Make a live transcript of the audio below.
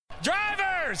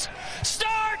racers,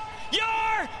 start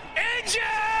your engines!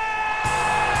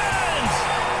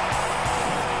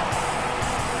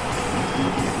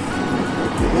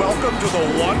 Welcome to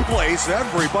the one place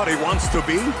everybody wants to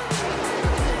be.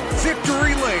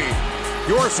 Victory Lane,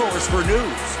 your source for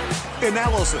news,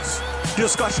 analysis,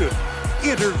 discussion,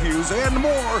 interviews, and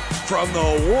more from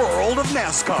the world of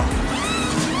NASCAR.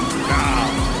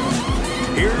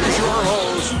 Now, here's your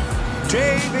host,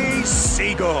 Davey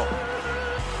Siegel.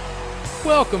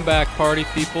 Welcome back, party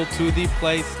people, to the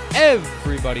place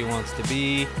everybody wants to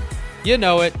be. You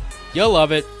know it. You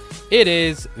love it. It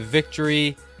is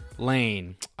Victory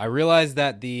Lane. I realize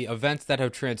that the events that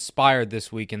have transpired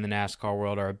this week in the NASCAR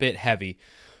world are a bit heavy,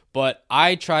 but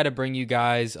I try to bring you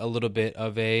guys a little bit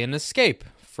of an escape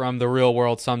from the real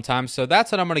world sometimes. So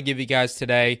that's what I'm going to give you guys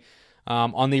today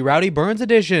on the Rowdy Burns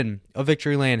edition of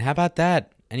Victory Lane. How about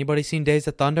that? Anybody seen Days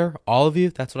of Thunder? All of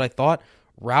you? That's what I thought.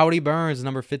 Rowdy Burns,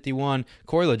 number 51.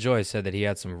 Corey LaJoie said that he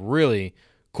had some really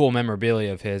cool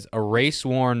memorabilia of his, a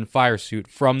race-worn fire suit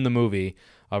from the movie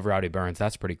of Rowdy Burns.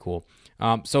 That's pretty cool.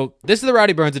 So this is the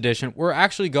Rowdy Burns edition. We're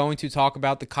actually going to talk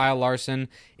about the Kyle Larson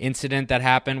incident that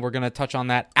happened. We're going to touch on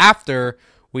that after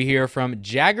we hear from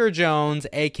Jagger Jones,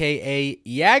 a.k.a.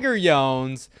 Jagger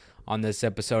Jones, on this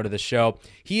episode of the show.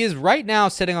 He is right now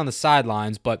sitting on the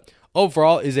sidelines, but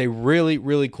overall is a really,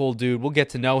 really cool dude. We'll get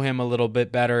to know him a little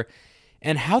bit better.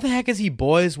 And how the heck is he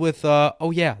boys with,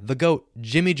 the GOAT,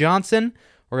 Jimmie Johnson?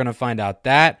 We're going to find out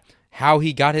that. How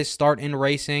he got his start in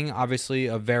racing. Obviously,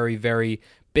 a very, very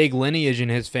big lineage in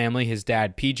his family. His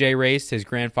dad, PJ, raced. His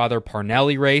grandfather,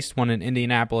 Parnelli, raced. Won an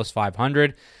Indianapolis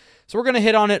 500. So we're going to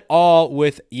hit on it all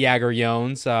with Jagger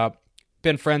Jones.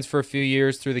 Been friends for a few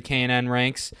years through the K&N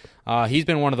ranks. He's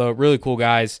been one of the really cool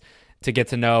guys to get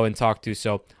to know and talk to.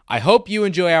 So I hope you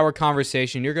enjoy our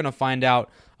conversation. You're going to find out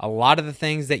a lot of the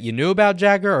things that you knew about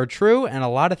Jagger are true, and a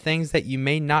lot of things that you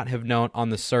may not have known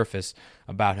on the surface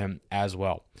about him as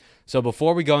well. So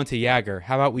before we go into Jagger,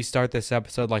 how about we start this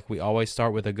episode like we always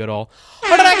start with a good old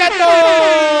reggaeton?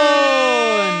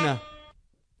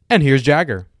 And here's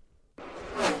Jagger.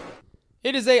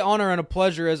 It is an honor and a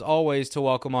pleasure, as always, to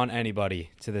welcome on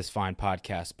anybody to this fine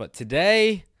podcast. But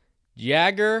today,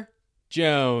 Jagger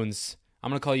Jones. I'm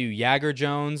going to call you Jagger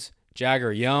Jones,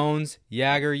 Jagger Jones,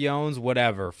 Jagger Jones,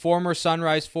 whatever. Former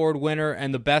Sunrise Ford winner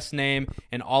and the best name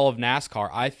in all of NASCAR,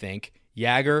 I think.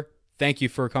 Jagger, thank you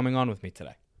for coming on with me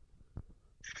today.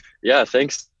 Yeah,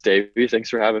 thanks, Davey. Thanks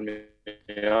for having me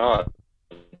on.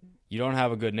 You don't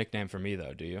have a good nickname for me,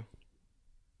 though, do you?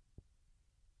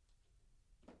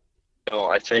 No,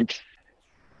 I think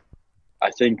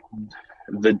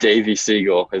the Davey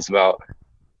Siegel is about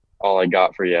all I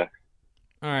got for you.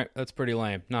 All right, that's pretty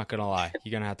lame. Not going to lie.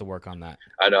 You're going to have to work on that.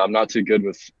 I know, I'm not too good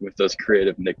with those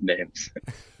creative nicknames.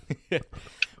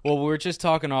 Well, we were just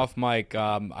talking off mic.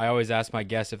 I always ask my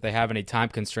guests if they have any time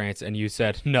constraints, and you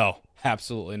said no,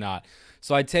 absolutely not.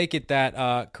 So I take it that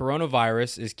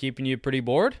coronavirus is keeping you pretty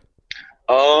bored?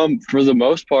 For the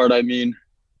most part, I mean,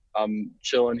 I'm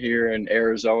chilling here in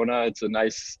Arizona. It's a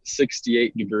nice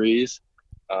 68 degrees.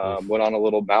 Went on a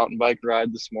little mountain bike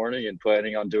ride this morning and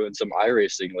planning on doing some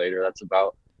iRacing later. That's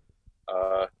about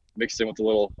mixed in with a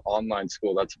little online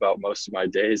school. That's about most of my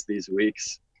days these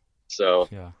weeks. So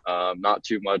not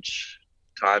too much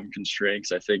time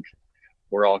constraints. I think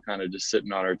we're all kind of just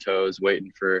sitting on our toes,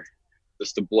 waiting for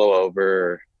this to blow over,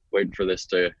 or waiting for this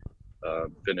to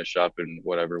finish up in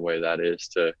whatever way that is,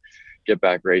 to get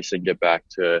back racing, get back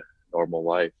to normal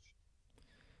life.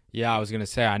 Yeah, I was going to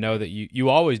say, I know that you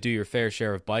always do your fair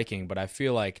share of biking, but I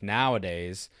feel like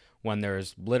nowadays, when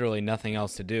there's literally nothing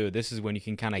else to do, this is when you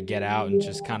can kind of get out and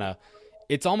just kind of,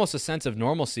 it's almost a sense of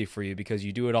normalcy for you because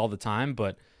you do it all the time,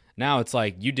 but now it's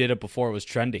like you did it before it was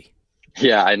trendy.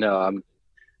 Yeah, I know. I'm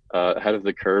ahead of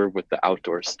the curve with the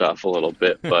outdoor stuff a little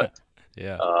bit, but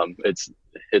yeah, it's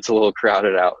a little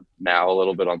crowded out now a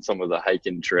little bit on some of the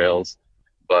hiking trails,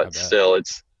 but still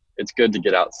it's good to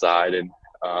get outside and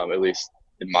at least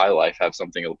in my life have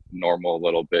something normal a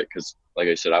little bit, because like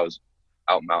I said, I was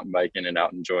out mountain biking and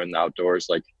out enjoying the outdoors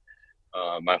like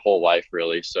my whole life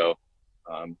really. So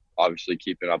obviously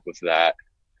keeping up with that,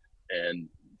 and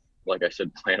like I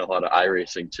said, playing a lot of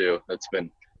iRacing too. That's been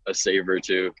a saver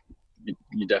too.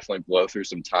 You definitely blow through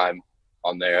some time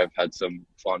on there. I've had some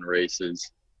fun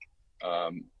races,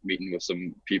 meeting with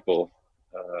some people,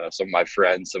 some of my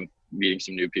friends, meeting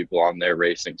some new people on there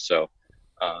racing. So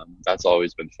that's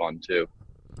always been fun too.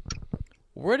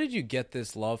 Where did you get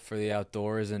this love for the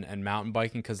outdoors and mountain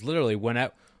biking? Because literally,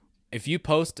 if you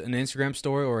post an Instagram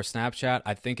story or a Snapchat,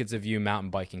 I think it's of you mountain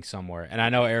biking somewhere. And I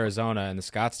know Arizona and the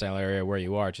Scottsdale area where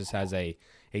you are just has a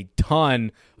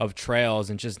ton of trails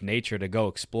and just nature to go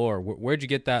explore. Where'd you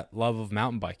get that love of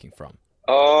mountain biking from?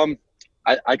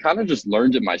 I kind of just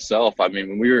learned it myself. I mean,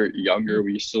 when we were younger,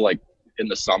 we used to, like, in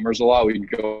the summers a lot, we'd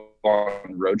go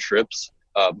on road trips.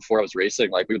 Before I was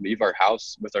racing, like, we would leave our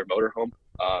house with our motorhome,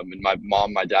 and my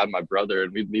mom, my dad, my brother,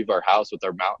 and we'd leave our house with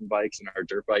our mountain bikes and our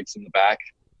dirt bikes in the back.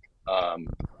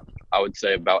 I would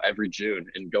say about every June,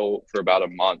 and go for about a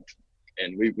month.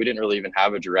 And we didn't really even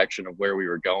have a direction of where we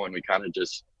were going. We kind of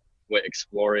just went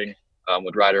exploring,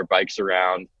 would ride our bikes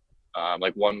around.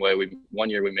 Like one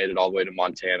year we made it all the way to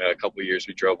Montana. A couple of years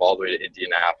we drove all the way to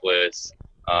Indianapolis,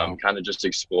 kind of just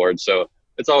explored. So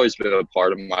it's always been a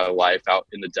part of my life out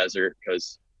in the desert,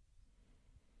 because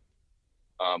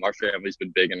our family's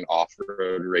been big in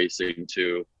off-road racing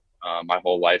too. My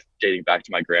whole life, dating back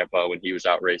to my grandpa when he was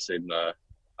out racing the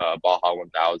Baja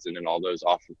 1000 and all those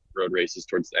off-road races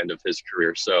towards the end of his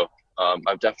career. So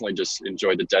I've definitely just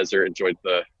enjoyed the desert, enjoyed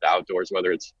the outdoors,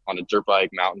 whether it's on a dirt bike,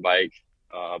 mountain bike,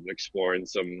 exploring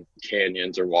some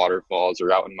canyons or waterfalls,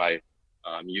 or out in my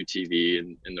UTV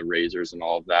and in the razors and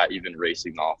all of that, even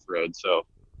racing off-road. So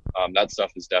that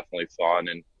stuff is definitely fun,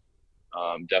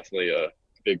 and definitely a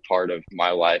big part of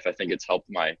my life. I think it's helped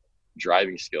my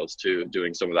driving skills too.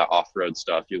 Doing some of that off-road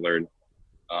stuff, you learn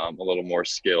a little more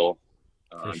skill,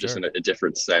 just in a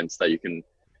different sense, that you can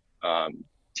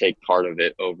take part of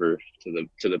it over to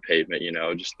the pavement,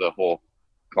 just the whole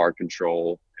car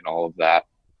control and all of that.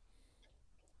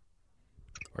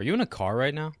 Are you in a car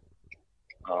right now?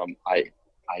 I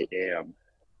am.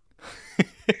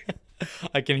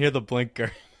 I can hear the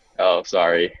blinker. Oh,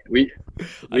 sorry.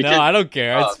 I don't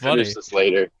care. It's funny. Finish this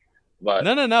later. But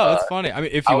no, it's funny. I mean,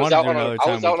 if you want to do another time,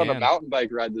 I was out on a mountain bike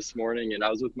ride this morning, and I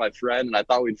was with my friend, and I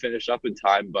thought we'd finish up in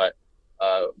time, but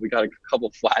we got a couple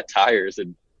flat tires,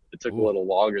 and it took a little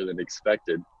longer than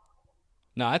expected.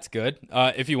 No, that's good.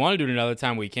 If you want to do it another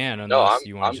time, we can. I'm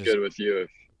good with you.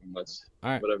 Unless,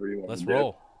 all right, whatever you want. Let's to do.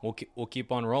 roll. We'll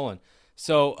keep on rolling.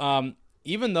 So,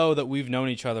 even though that we've known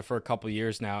each other for a couple of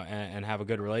years now and have a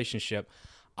good relationship,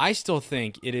 I still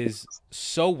think it is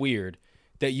so weird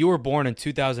that you were born in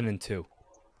 2002.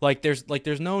 Like there's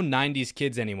no 90s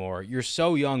kids anymore. You're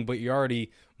so young, but you're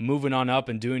already moving on up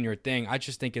and doing your thing. I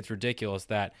just think it's ridiculous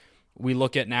that we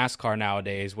look at NASCAR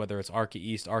nowadays, whether it's ARCA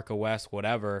East, ARCA West,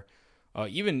 whatever.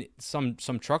 Even some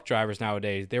truck drivers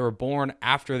nowadays, they were born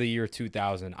after the year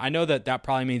 2000. I know that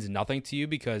probably means nothing to you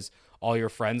because all your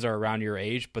friends are around your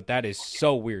age, but that is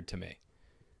so weird to me.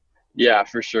 Yeah,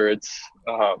 for sure. It's,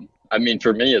 I mean,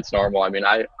 for me, it's normal. I mean,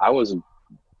 I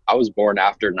was born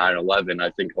after 9/11. I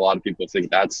think a lot of people think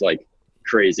that's like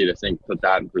crazy to put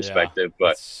that in perspective,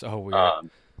 but it's so weird.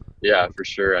 Yeah, for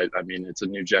sure. I mean, it's a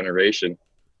new generation.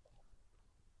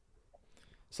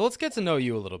 So let's get to know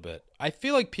you a little bit. I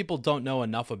feel like people don't know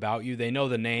enough about you. They know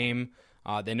the name.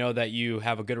 They know that you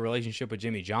have a good relationship with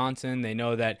Jimmie Johnson. They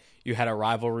know that you had a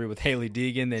rivalry with Hailie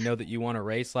Deegan. They know that you won a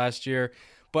race last year.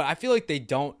 But I feel like they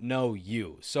don't know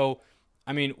you. So,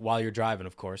 I mean, while you're driving,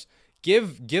 of course,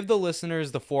 give the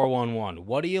listeners the 411.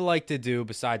 What do you like to do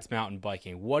besides mountain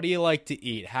biking? What do you like to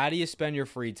eat? How do you spend your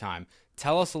free time?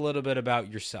 Tell us a little bit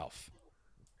about yourself.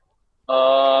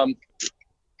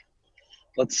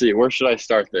 Let's see. Where should I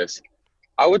start this?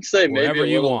 I would say wherever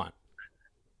maybe you want.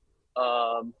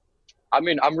 I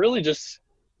mean, I'm really just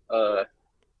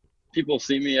people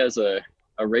see me as a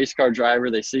race car driver.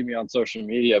 They see me on social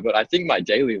media, but I think my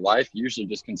daily life usually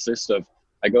just consists of,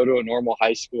 I go to a normal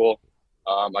high school.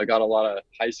 I got a lot of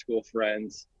high school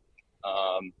friends.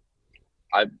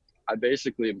 I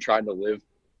basically am trying to live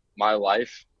my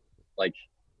life like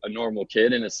a normal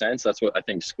kid in a sense. That's what I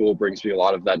think school brings me, a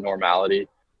lot of that normality.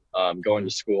 Going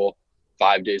to school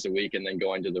 5 days a week and then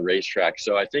going to the racetrack.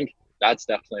 So I think that's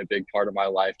definitely a big part of my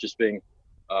life, just being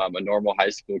a normal high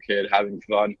school kid, having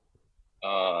fun,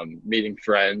 meeting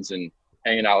friends and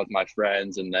hanging out with my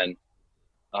friends. And then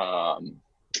I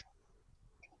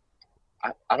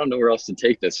don't know where else to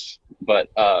take this, but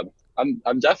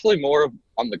I'm definitely more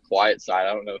on the quiet side.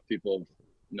 I don't know if people have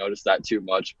noticed that too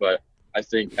much, but I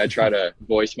think I try to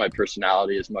voice my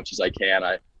personality as much as I can.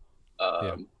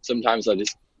 Sometimes I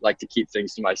just like to keep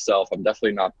things to myself. I'm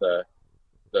definitely not the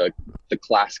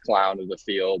class clown of the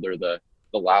field or the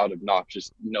loud,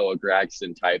 obnoxious Noah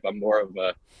Gragson type. I'm more of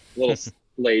a little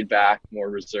laid back, more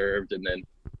reserved, and then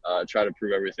try to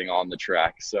prove everything on the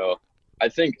track. So I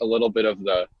think a little bit of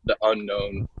the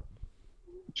unknown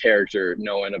character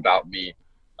knowing about me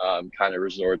kind of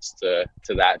resorts to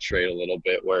that trait a little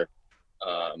bit, where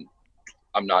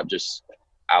I'm not just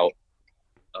out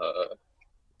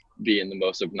being the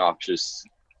most obnoxious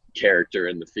character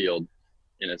in the field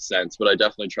in a sense, but I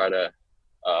definitely try to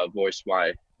voice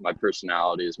my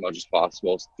personality as much as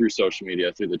possible through social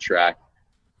media, through the track.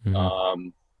 Mm-hmm.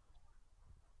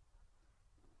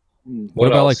 What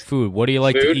about else? like food? What do you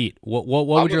like to eat? What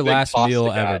would your last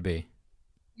meal ever be?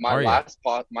 My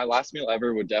last meal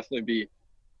ever would definitely be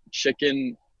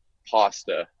chicken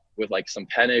pasta with like some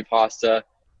penne pasta,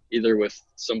 either with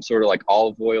some sort of like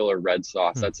olive oil or red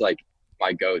sauce. That's like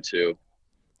my go-to.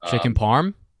 Chicken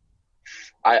parm?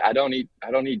 I don't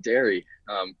eat dairy.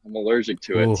 I'm allergic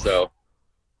to it. So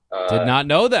did not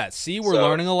know that. See, we're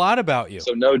learning a lot about you.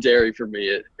 So no dairy for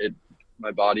me. It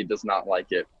my body does not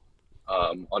like it.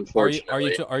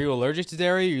 Unfortunately. Are you allergic to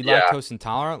dairy? Are you lactose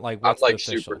intolerant? Like what's I'm like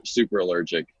the super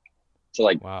allergic to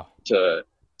like to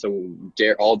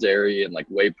all dairy and like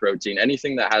whey protein,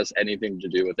 anything that has anything to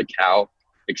do with a cow,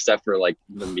 except for like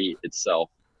the meat itself.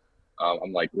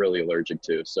 I'm like really allergic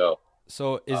to. So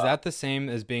is that the same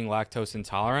as being lactose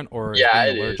intolerant, or is being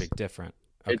being allergic different?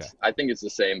 Okay. I think it's the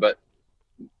same, but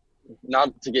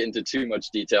not to get into too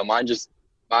much detail. My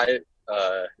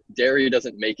dairy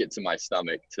doesn't make it to my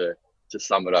stomach, to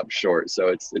sum it up short. So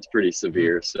it's pretty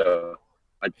severe. So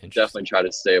I definitely try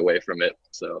to stay away from it.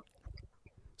 So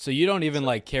you don't even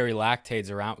like carry lactades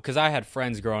around? Because I had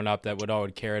friends growing up that would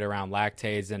always carry around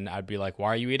lactades, and I'd be like, why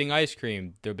are you eating ice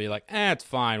cream? They'd be like, it's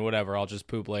fine, whatever, I'll just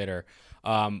poop later.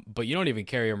 But you don't even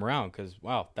carry them around because,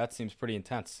 wow, that seems pretty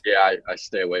intense. Yeah, I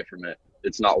stay away from it.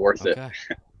 It's not worth it.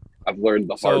 I've learned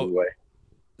the hard way.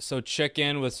 So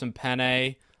chicken with some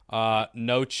penne,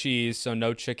 no cheese, so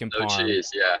no chicken parm. No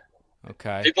cheese, yeah.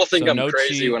 Okay. People think I'm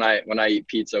crazy when I eat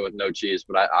pizza with no cheese,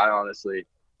 but I honestly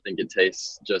think it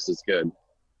tastes just as good.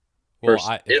 Well,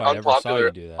 if I ever saw you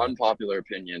do that. Unpopular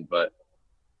opinion, but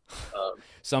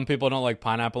some people don't like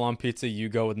pineapple on pizza. You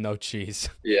go with no cheese.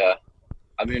 Yeah,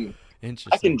 I mean,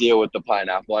 I can deal with the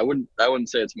pineapple. I wouldn't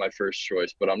say it's my first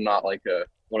choice, but I'm not like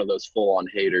one of those full-on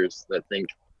haters that think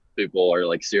people are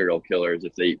like serial killers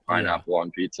if they eat pineapple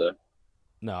on pizza.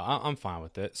 No, I'm fine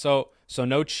with it. So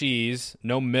no cheese,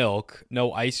 no milk,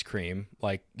 no ice cream.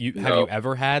 Like have you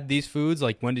ever had these foods?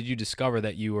 Like when did you discover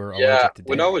that you were allergic to dairy?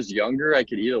 When I was younger, I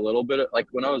could eat a little bit. Like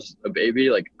when I was a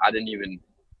baby, like I couldn't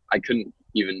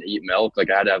even eat milk. Like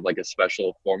I had to have like a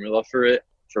special formula for it.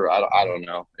 I don't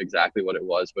know exactly what it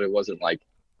was, but it wasn't like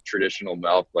traditional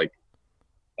milk like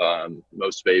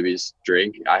most babies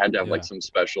drink. I had to have like some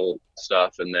special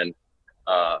stuff, and then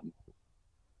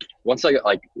once I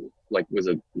got was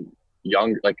a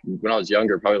young, like when I was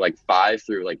younger, probably like 5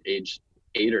 through like age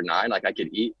 8 or 9, like I could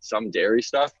eat some dairy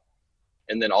stuff,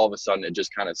 and then all of a sudden it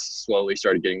just kind of slowly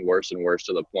started getting worse and worse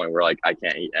to the point where like I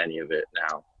can't eat any of it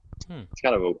now. It's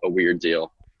kind of a weird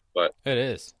deal, but it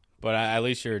is. But at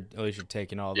least you're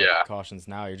taking all the precautions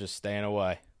now. You're just staying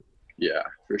away. Yeah,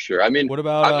 for sure. I mean, I'm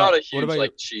not a huge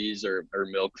like cheese or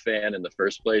milk fan in the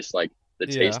first place. Like the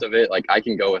taste of it, like I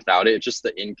can go without it. It's just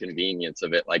the inconvenience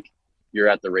of it. Like you're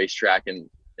at the racetrack and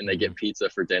they get pizza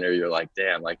for dinner. You're like,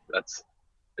 damn, like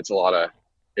it's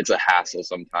a hassle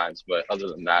sometimes. But other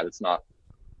than that, it's not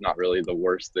really the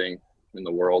worst thing in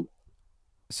the world.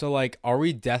 So like, are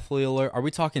we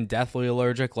talking deathly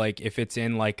allergic? Like if it's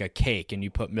in like a cake and you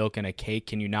put milk in a cake,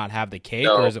 can you not have the cake?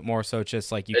 No. Or is it more so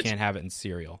just like you can't have it in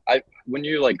cereal? I'm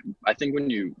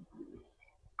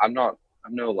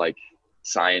no like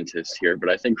scientist here, but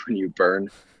I think when you burn,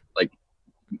 like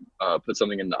put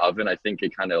something in the oven, I think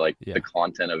it kind of like the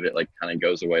content of it like kind of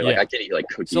goes away. Like I can eat like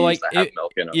cookies that have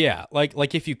milk in them. Yeah,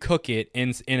 like if you cook it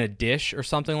in a dish or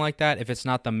something like that, if it's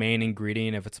not the main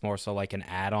ingredient, if it's more so like an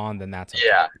add-on, then that's okay.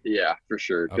 Yeah, for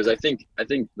sure. Because I think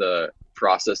the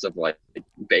process of like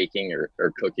baking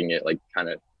or cooking it like kind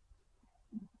of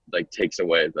like takes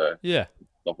away the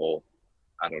whole.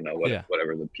 I don't know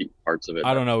whatever the parts of it.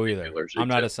 I don't know either. I'm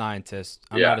not a scientist.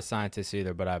 I'm not a scientist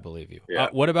either, but I believe you. Yeah.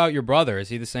 What about your brother? Is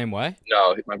he the same way?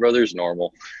 No, my brother's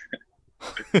normal.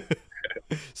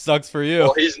 Sucks for you.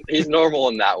 Well, he's normal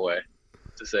in that way.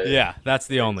 To say. Yeah, that's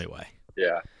the only way.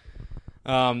 Yeah.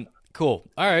 Cool.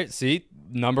 All right. See,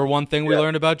 number one thing we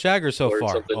learned about Jagger so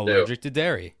far: allergic to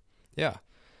dairy. Yeah.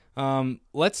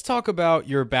 Let's talk about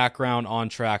your background on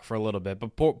track for a little bit.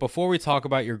 But before we talk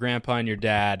about your grandpa and your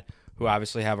dad, who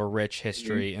obviously have a rich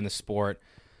history in the sport.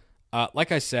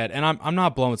 Like I said, and I'm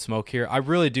not blowing smoke here, I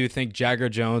really do think Jagger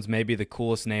Jones may be the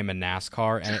coolest name in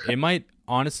NASCAR, and it might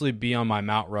honestly be on my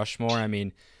Mount Rushmore. I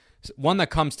mean, one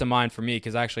that comes to mind for me,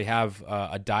 because I actually have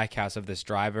a die-cast of this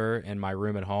driver in my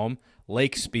room at home,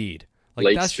 Lake Speed.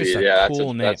 Like that's just a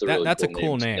cool name. That's a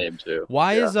cool name.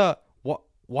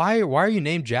 Why are you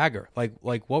named Jagger? Like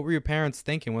what were your parents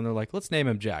thinking when they're like, let's name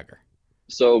him Jagger?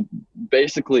 So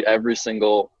basically every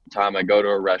single time I go to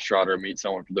a restaurant or meet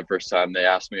someone for the first time, they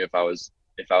ask me if I was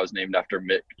named after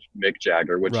Mick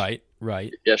Jagger, which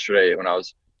right. yesterday when I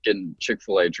was getting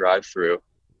Chick-fil-A drive-through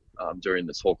during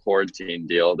this whole quarantine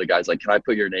deal, the guy's like, "Can I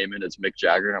put your name in as Mick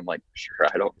Jagger?" And I'm like, "Sure,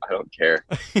 I don't care."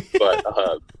 But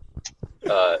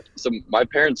so my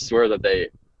parents swear that they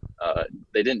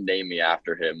didn't name me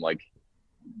after him. Like,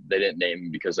 they didn't name me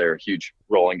because they're a huge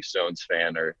Rolling Stones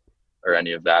fan or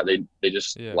any of that. They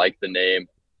just like the name.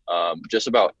 Just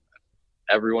about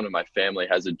everyone in my family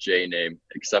has a J name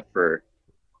except for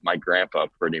my grandpa,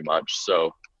 pretty much.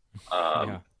 So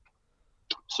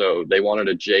so they wanted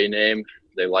a J name.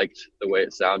 They liked the way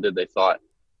it sounded. They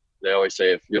always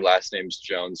say, if your last name's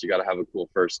Jones, you got to have a cool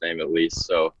first name at least.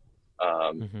 So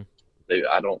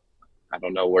I don't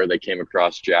know where they came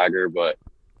across Jagger, but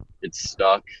it's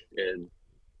stuck. And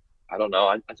I don't know.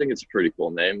 I think it's a pretty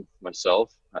cool name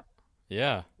myself.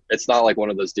 Yeah. It's not like one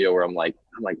of those deals where I'm like,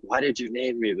 why did you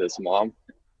name me this, Mom?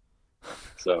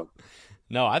 So.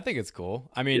 No, I think it's cool.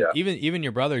 I mean, even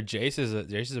your brother Jace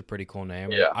is a pretty cool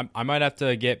name. Yeah. I might have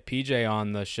to get PJ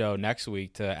on the show next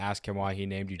week to ask him why he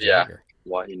named you Jagger. Yeah,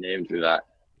 why he named me that.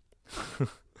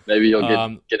 Maybe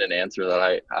you'll get an answer that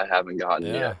I haven't gotten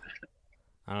yet.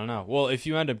 I don't know. Well, if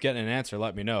you end up getting an answer,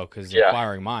 let me know, because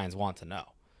inquiring minds want to know.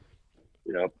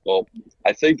 Yeah. Well,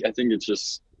 I think it's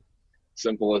just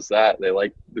simple as that. They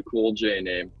like the cool J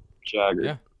name, Jagger.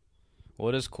 Yeah. Well,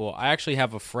 it is cool. I actually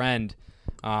have a friend.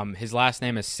 His last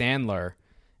name is Sandler,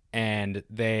 and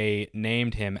they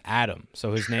named him Adam.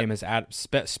 So his name is Adam,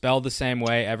 spelled the same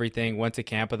way, everything. Went to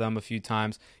camp with him a few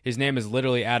times. His name is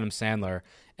literally Adam Sandler,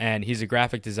 and he's a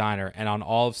graphic designer. And on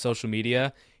all of social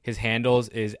media, his handles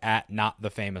is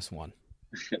 @NotTheFamousOne.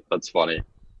 That's funny.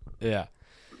 Yeah.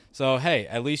 So, hey,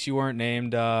 at least you weren't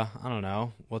named, I don't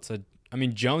know,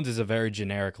 Jones is a very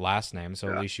generic last name,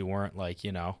 so at least you weren't like,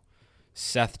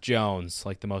 Seth Jones,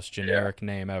 like the most generic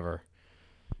name ever.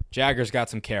 Jagger's got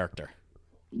some character.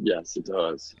 Yes, it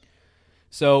does.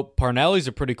 So Parnelli's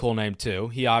a pretty cool name too.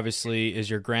 He obviously is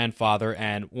your grandfather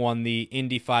and won the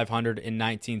Indy 500 in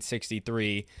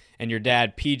 1963. And your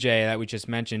dad, PJ, that we just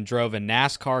mentioned, drove a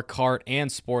NASCAR kart and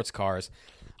sports cars.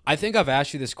 I think I've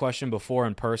asked you this question before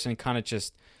in person, kind of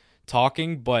just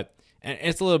talking, but and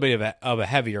it's a little bit of a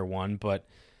heavier one, but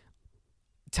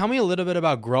tell me a little bit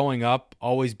about growing up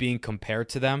always being compared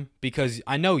to them, because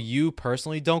I know you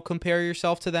personally don't compare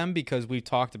yourself to them because we've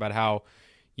talked about how,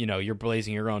 you're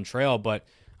blazing your own trail, but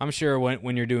I'm sure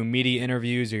when you're doing media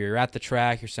interviews or you're at the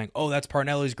track, you're saying, oh, that's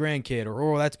Parnelli's grandkid, or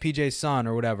oh, that's PJ's son,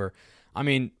 or whatever. I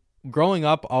mean, growing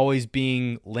up always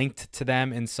being linked to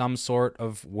them in some sort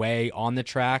of way on the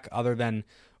track other than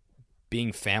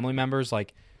being family members,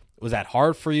 like, was that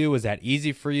hard for you? Was that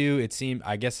easy for you? It seemed,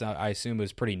 I assume it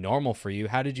was pretty normal for you.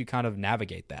 How did you kind of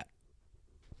navigate that?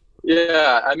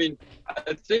 Yeah, I mean,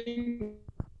 I think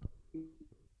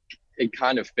it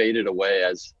kind of faded away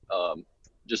as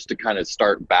just to kind of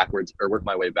start backwards or work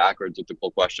my way backwards with the full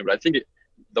question. But I think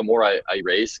the more I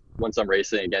race, once I'm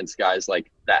racing against guys like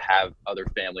that have other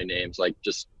family names, like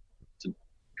just to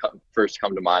first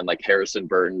come to mind, like Harrison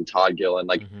Burton, Todd Gillen,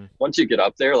 like once you get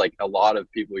up there, like a lot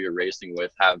of people you're racing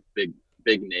with have big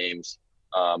names,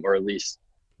 or at least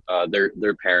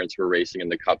their parents were racing in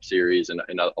the Cup Series and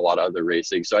a lot of other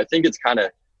racing. So I think it's kind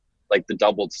of like the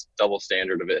double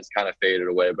standard of it has kind of faded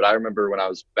away. But I remember when I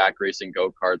was back racing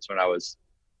go-karts when I was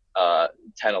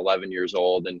 10, 11 years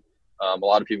old, and a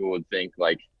lot of people would think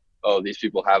like, oh, these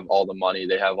people have all the money,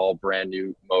 they have all brand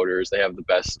new motors, they have the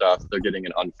best stuff, they're getting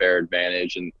an unfair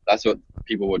advantage. And that's what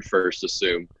people would first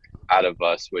assume out of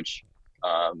us, which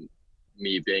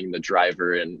me being the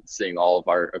driver and seeing all of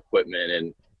our equipment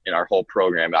and in our whole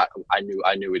program, I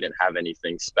knew we didn't have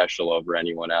anything special over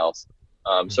anyone else.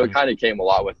 So it kind of came a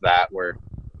lot with that, where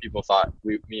people thought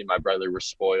me and my brother were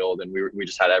spoiled and we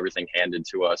just had everything handed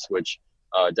to us, which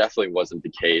definitely wasn't the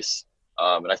case.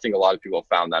 And I think a lot of people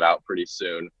found that out pretty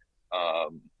soon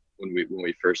when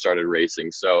we first started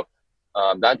racing. So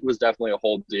that was definitely a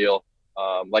whole deal.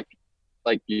 But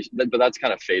that's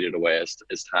kind of faded away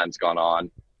as time's gone on.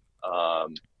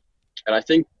 And I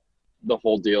think the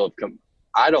whole deal of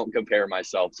I don't compare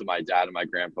myself to my dad and my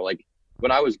grandpa. Like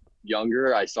when I was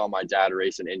younger, I saw my dad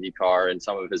race an IndyCar and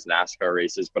some of his NASCAR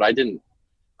races, but I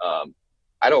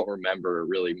don't remember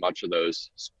really much of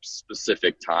those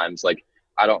specific times. Like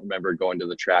I don't remember going to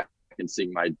the track and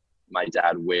seeing my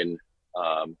dad win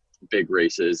big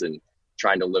races and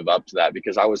trying to live up to that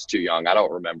because I was too young. I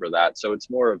don't remember that. So it's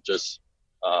more of just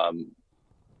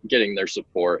getting their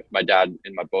support. My dad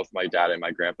and both my dad and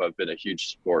my grandpa have been a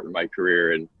huge support in my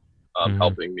career and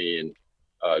helping me and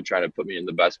trying to put me in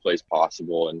the best place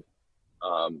possible. And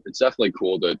it's definitely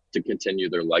cool to continue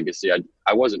their legacy.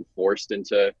 I wasn't forced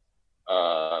into,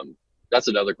 that's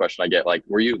another question I get. Like,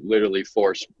 were you literally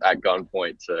forced at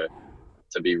gunpoint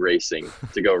to be racing,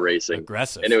 to go racing?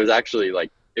 Aggressive. And it was actually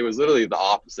like, it was literally the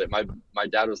opposite. My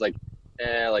dad was like,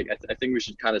 like, I think we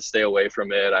should kind of stay away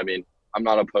from it. I mean, I'm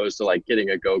not opposed to like getting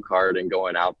a go-kart and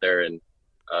going out there and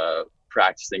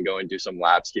practicing, going do some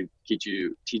laps, teach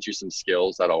you some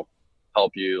skills that'll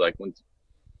help you, like, when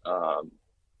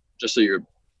just so you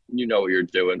know what you're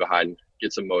doing behind,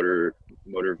 get some motor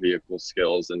vehicle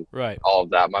skills and all of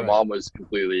that. My mom was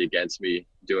completely against me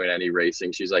doing any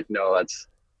racing. She's like, no,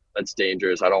 that's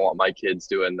dangerous. I don't want my kids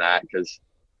doing that, because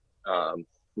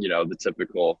you know, the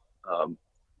typical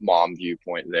mom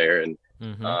viewpoint there. And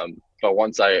but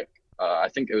once I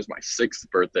think it was my 6th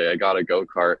birthday, I got a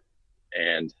go-kart,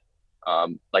 and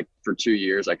like for 2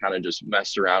 years I kind of just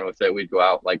messed around with it. We'd go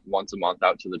out like once a month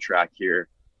out to the track here,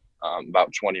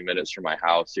 about 20 minutes from my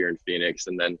house here in Phoenix.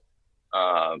 And then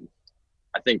I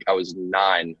think I was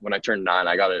 9 when I turned 9.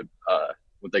 I got a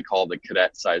what they call the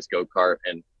cadet size go-kart,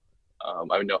 and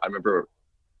I remember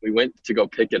we went to go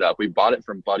pick it up. We bought it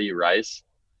from Buddy Rice,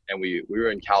 and we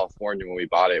were in California when we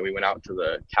bought it. We went out to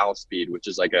the Cal Speed, which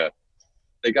is like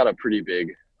they got a pretty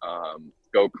big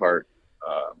go-kart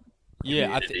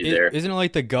yeah, isn't it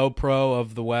like the GoPro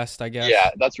of the West, I guess? Yeah,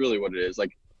 that's really what it is.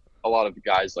 Like, a lot of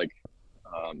guys like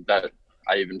that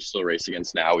I even still race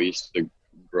against now, we used to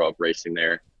grow up racing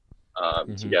there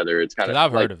together. It's kind of,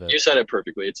 I've like, heard of it. You said it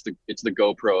perfectly. It's the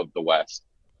GoPro of the West.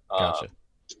 Gotcha.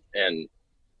 And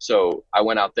so I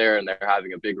went out there, and they're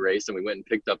having a big race, and we went and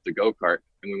picked up the go-kart,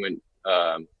 and we went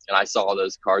and I saw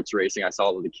those karts racing. I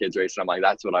saw the kids racing. I'm like,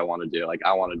 that's what I want to do. Like,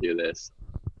 I want to do this.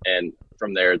 And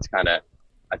from there, it's kind of,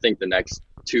 I think the next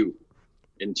 2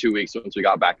 weeks, once we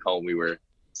got back home, we were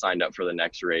signed up for the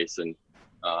next race. And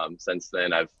since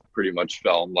then, I've pretty much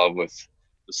fell in love with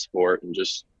the sport and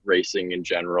just racing in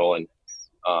general. And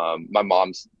my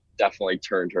mom's definitely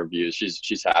turned her views.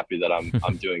 She's happy that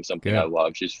I'm doing something I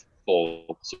love. She's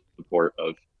full support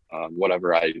of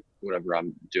whatever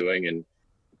I'm doing, and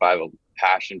if I have a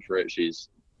passion for it, she's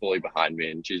fully behind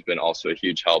me. And she's been also a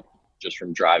huge help, just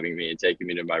from driving me and taking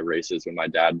me to my races when my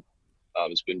dad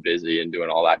has been busy and doing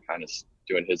all that kind of,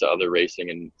 doing his other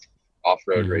racing and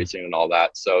off-road racing and all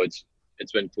that. So it's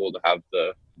been cool to have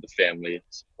the family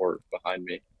support behind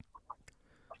me.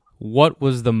 What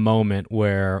was the moment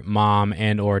where mom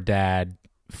and or dad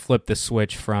flipped the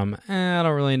switch from, I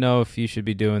don't really know if you should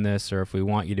be doing this or if we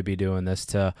want you to be doing this,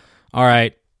 to, all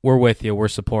right, we're with you, we're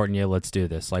supporting you, let's do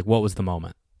this? Like, what was the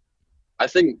moment? I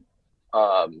think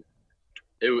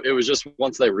it was just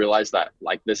once they realized that,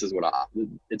 like, this is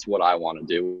it's what I want to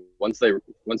do. Once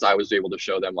I was able to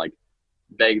show them, like,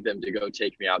 beg them to go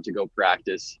take me out to go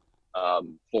practice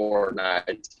 4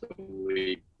 nights a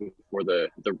week for the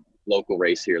local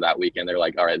race here that weekend, they're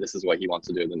like, all right, this is what he wants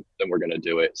to do, then we're going to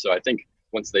do it. So I think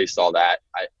once they saw that,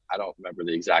 I don't remember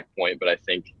the exact point, but I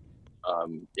think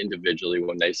individually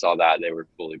when they saw that, they were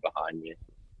fully behind me.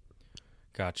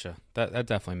 Gotcha. That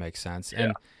definitely makes sense.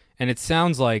 Yeah. And it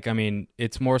sounds like, I mean,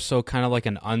 it's more so kind of like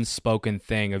an unspoken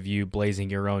thing of you blazing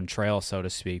your own trail, so to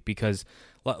speak, because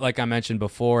like I mentioned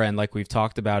before, and like we've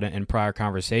talked about it in prior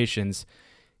conversations,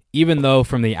 even though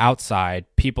from the outside,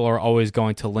 people are always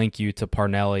going to link you to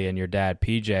Parnelli and your dad,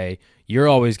 PJ, you're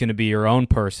always going to be your own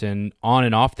person on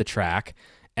and off the track.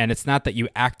 And it's not that you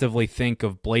actively think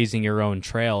of blazing your own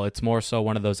trail. It's more so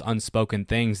one of those unspoken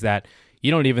things that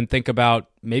you don't even think about,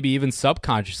 maybe even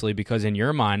subconsciously, because in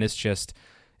your mind, it's just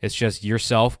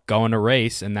yourself going to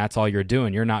race, and that's all you're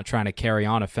doing. You're not trying to carry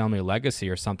on a family legacy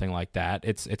or something like that.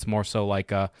 It's more so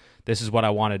like, this is what I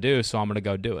want to do, so I'm going to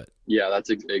go do it. Yeah, that's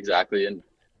exactly. And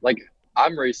like,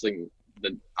 I'm going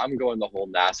the whole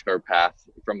NASCAR path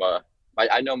from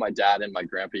I know my dad and my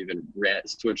grandpa even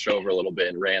switched over a little bit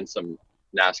and ran some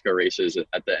NASCAR races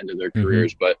at the end of their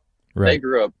careers, but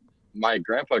my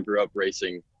grandpa grew up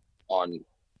racing on,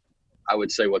 I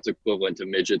would say, what's equivalent to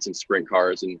midgets and sprint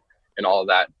cars and all of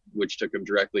that, which took him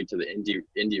directly to the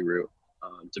Indy route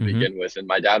to begin with. And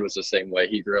my dad was the same way.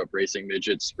 He grew up racing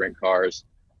midgets, sprint cars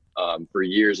for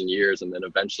years and years, and then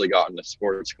eventually got in a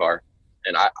sports car.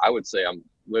 And I would say I'm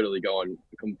literally going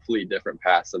a complete different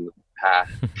path than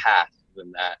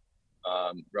that,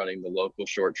 running the local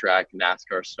short track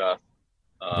NASCAR stuff.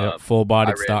 Full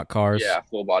body stock cars. Yeah,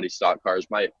 full body stock cars.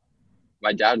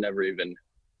 My dad never even,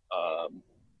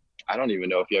 I don't even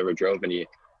know if he ever drove any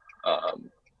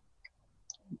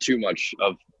too much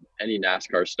of any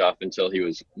NASCAR stuff until he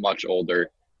was much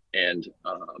older, and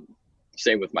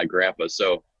same with my grandpa.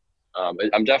 So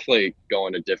I'm definitely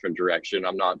going a different direction.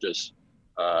 I'm not just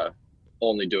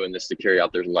only doing this to carry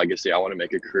out their legacy. I want to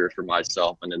make a career for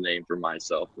myself and a name for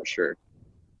myself for sure.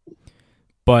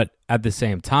 But at the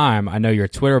same time, I know your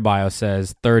Twitter bio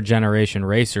says third generation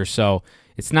racer. So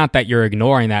it's not that you're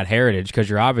ignoring that heritage, because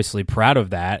you're obviously proud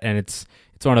of that. And it's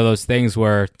one of those things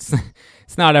where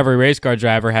it's not every race car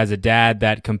driver has a dad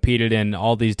that competed in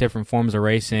all these different forms of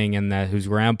racing, and whose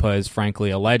grandpa is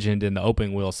frankly a legend in the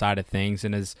open wheel side of things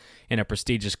and is in a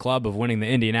prestigious club of winning the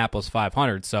Indianapolis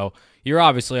 500. So you're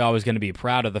obviously always going to be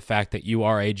proud of the fact that you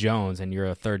are a Jones and you're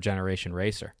a third generation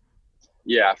racer.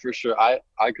 Yeah, for sure. I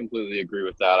completely agree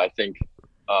with that. I think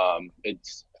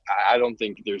I don't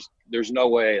think there's no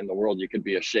way in the world you could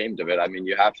be ashamed of it. I mean,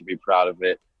 you have to be proud of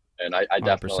it, and I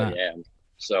definitely am.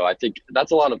 So I think that's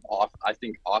a lot of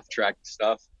off-track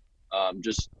stuff.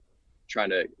 Just trying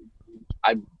to –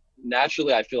 I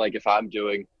feel like if I'm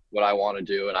doing what I want to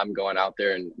do and I'm going out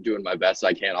there and doing my best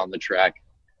I can on the track,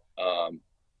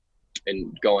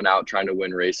 and going out trying to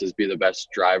win races, be the best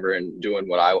driver, and doing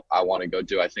what I want to go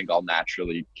do, I think I'll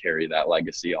naturally carry that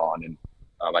legacy on. And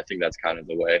I think that's kind of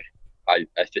the way I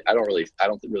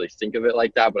don't really think of it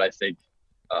like that, but I think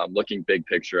looking big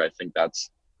picture, I think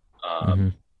that's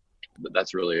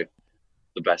really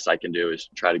the best I can do, is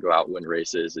try to go out and win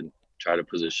races and try to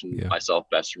position myself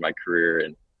best for my career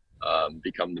and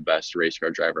become the best race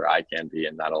car driver I can be.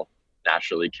 And that'll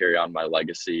naturally carry on my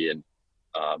legacy. And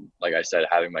like I said,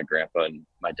 having my grandpa and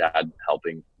my dad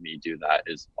helping me do that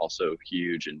is also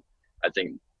huge. And I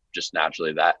think just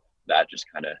naturally that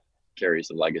just kind of carries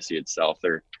the legacy itself.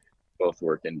 They're both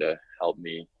working to help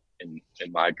me in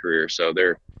my career. So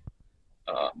they're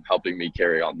helping me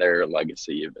carry on their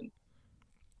legacy even.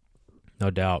 No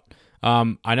doubt.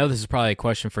 I know this is probably a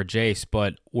question for Jace,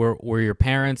 but were your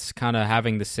parents kind of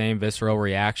having the same visceral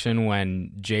reaction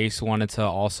when Jace wanted to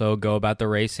also go about the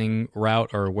racing route,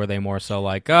 or were they more so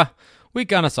like, we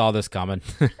kind of saw this coming?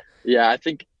 Yeah, I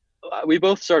think we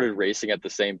both started racing at the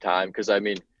same time, because I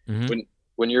mean,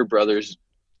 when your brother's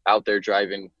out there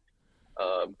driving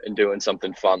and doing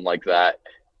something fun like that,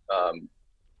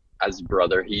 as a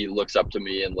brother, he looks up to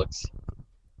me and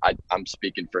I'm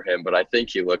speaking for him, but I think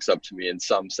he looks up to me in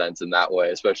some sense in that way,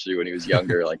 especially when he was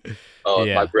younger. Like, oh,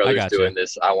 if my brother's doing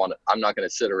this, I'm not going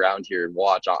to sit around here and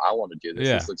watch. I want to do this.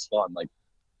 This looks fun. Like,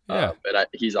 and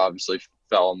he's obviously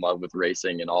fell in love with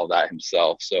racing and all that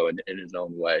himself. So in his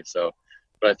own way. So,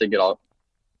 but I think it all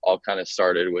kind of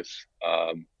started with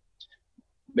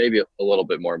maybe a little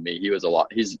bit more me.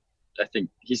 I think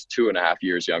he's 2.5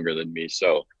 years younger than me.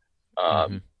 So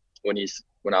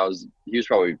he was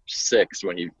probably 6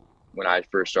 when I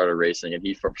first started racing, and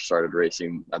he first started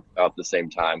racing about the same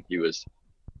time. He was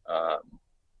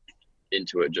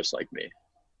into it just like me.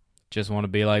 Just want to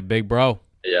be like big bro.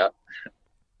 Yeah.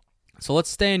 So let's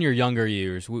stay in your younger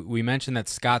years. We mentioned that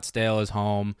Scottsdale is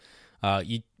home.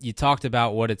 You talked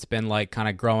about what it's been like kind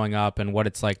of growing up and what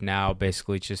it's like now,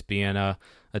 basically just being a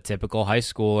typical high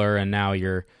schooler, and now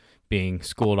you're being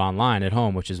schooled online at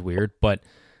home, which is weird. But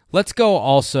let's go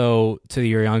also to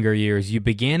your younger years. You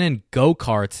began in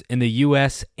go-karts in the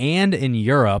U.S. and in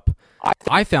Europe.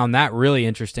 I found that really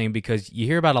interesting, because you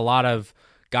hear about a lot of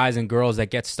guys and girls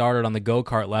that get started on the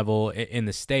go-kart level in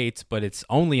the States, but it's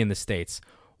only in the States.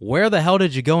 Where the hell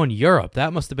did you go in Europe?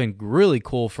 That must have been really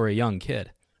cool for a young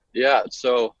kid. Yeah,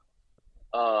 so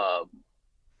I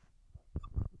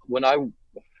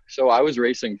was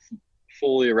racing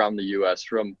fully around the U.S.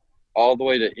 from all the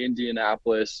way to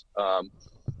Indianapolis,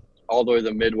 all the way to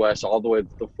the Midwest, all the way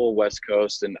to the full West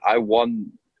Coast. And I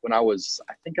won when I was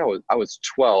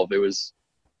 12. It was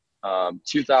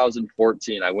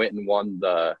 2014. I went and won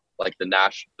the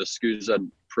SCUSA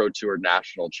Pro Tour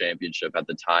National Championship at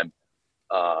the time.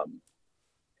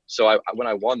 So when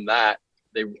I won that,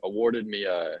 they awarded me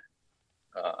a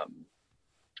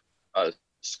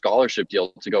scholarship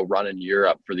deal to go run in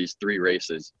Europe for these 3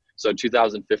 races. So in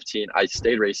 2015, I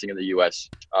stayed racing in the U.S.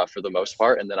 For the most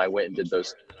part, and then I went and did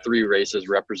those 3 races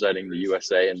representing the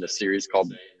USA in the series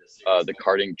called the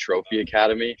Karting Trophy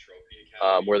Academy,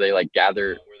 where they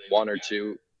gather 1 or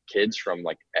 2 kids from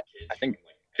I think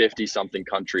 50-something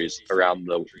countries around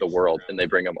the world, and they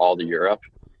bring them all to Europe,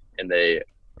 and they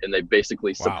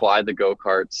basically supply the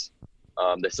go-karts,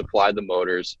 they supply the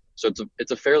motors. So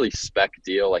it's a fairly spec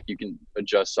deal. Like, you can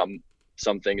adjust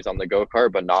some things on the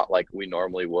go-kart, but not like we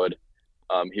normally would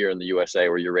here in the USA,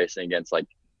 where you're racing against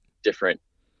different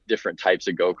types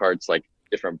of go-karts, like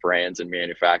different brands and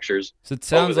manufacturers. So it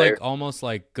sounds like almost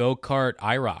like go-kart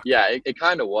IROC. Yeah, it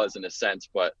kind of was in a sense,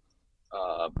 but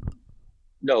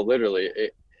no, literally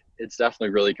it's definitely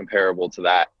really comparable to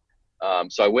that.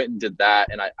 So I went and did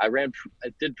that, and I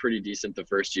did pretty decent the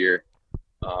first year.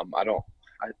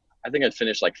 I think I'd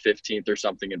finished like 15th or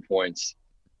something in points.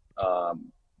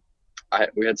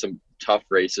 We had some tough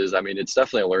races. I mean, it's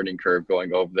definitely a learning curve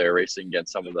going over there racing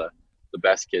against some of the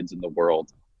best kids in the world.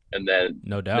 And then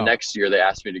no doubt, the next year they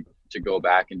asked me to go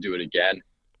back and do it again.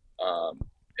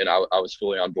 And I was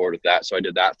fully on board with that. So I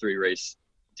did that 3-race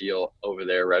deal over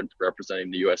there representing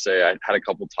the USA. I had a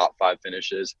couple top 5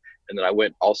 finishes. And then I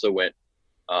went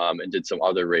and did some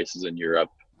other races in Europe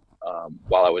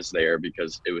while I was there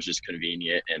because it was just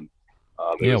convenient and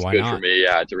it was good for me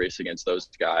to race against those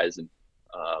guys. And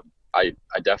I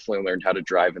definitely learned how to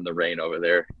drive in the rain over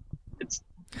there.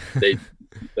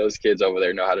 Those kids over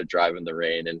there know how to drive in the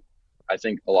rain. And I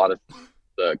think a lot of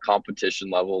the competition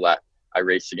level that I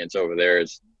raced against over there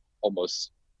is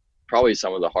almost probably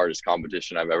some of the hardest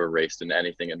competition I've ever raced in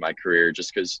anything in my career,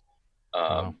 just because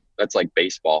that's like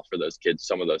baseball for those kids.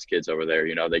 Some of those kids over there,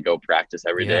 they go practice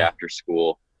every day after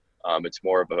school. It's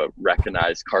more of a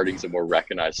karting's a more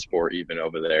recognized sport even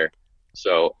over there.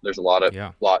 So there's a lot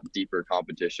deeper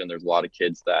competition. There's a lot of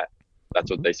kids that's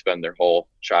what they spend their whole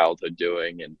childhood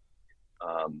doing. And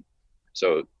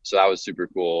so that was super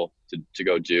cool to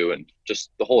go do. And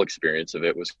just the whole experience of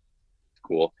it was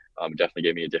cool. It definitely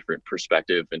gave me a different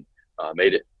perspective and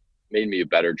made me a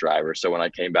better driver. So when I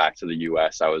came back to the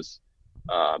US, I was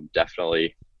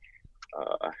definitely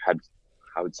had,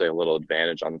 I would say, a little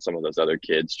advantage on some of those other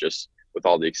kids just with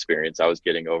all the experience I was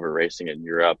getting over racing in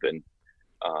Europe. And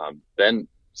then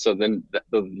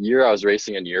the year I was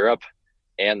racing in Europe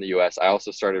and the US, I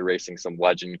also started racing some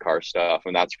legend car stuff.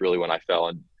 And that's really when I fell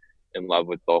in love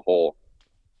with the whole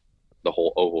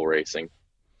oval racing.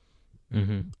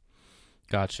 Mm-hmm.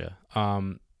 Gotcha.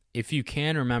 If you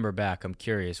can remember back, I'm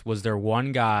curious, was there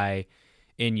one guy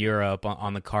in Europe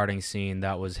on the karting scene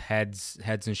that was heads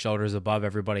and shoulders above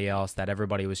everybody else, that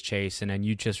everybody was chasing, and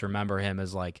you just remember him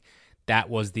as like, that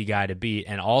was the guy to beat?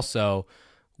 And also,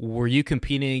 were you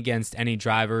competing against any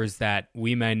drivers that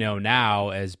we may know now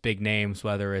as big names,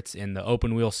 whether it's in the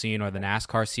open wheel scene or the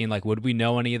NASCAR scene? Like, would we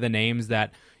know any of the names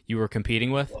that you were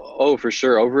competing with? Oh, for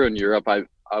sure. Over in Europe,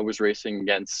 I was racing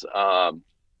against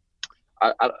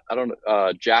I don't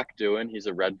Jack Doohan. He's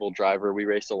a Red Bull driver. We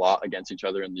raced a lot against each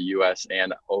other in the US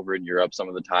and over in Europe. Some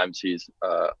of the times he's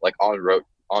like I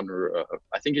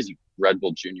think he's Red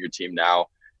Bull junior team now,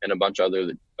 and a bunch of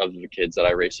other kids that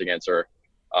I race against are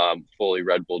fully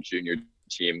Red Bull junior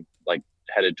team, like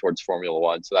headed towards Formula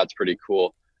One. So that's pretty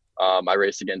cool. I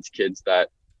race against kids that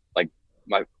like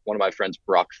one of my friends,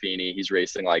 Brock Feeney. He's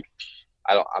racing like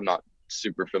I'm not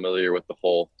super familiar with the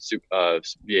whole V8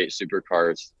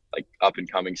 supercars like up and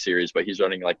coming series, but he's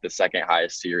running like the second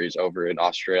highest series over in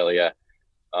Australia,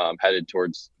 headed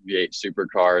towards V8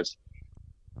 supercars.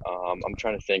 I'm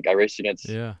trying to think. I raced against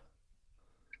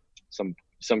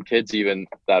some kids even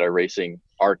that are racing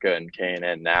ARCA and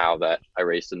K&N now that I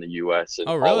raced in the US and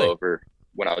all over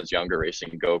when I was younger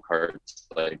racing go-karts,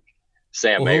 like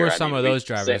Sam Mayer. Who are some of those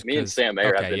drivers? Me and Sam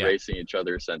Mayer have been racing each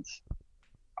other since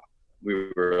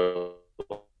we were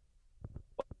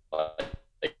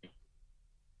like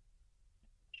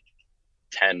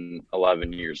 10,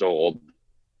 11 years old.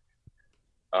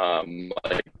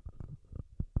 Like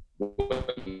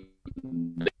the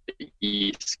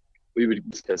East,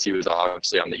 because he was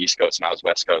obviously on the East Coast and I was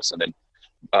West Coast, and then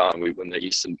when the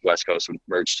East and West Coast would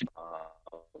merge.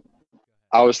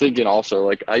 I was thinking also,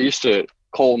 like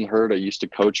Colton Herta used to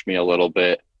coach me a little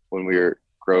bit when we were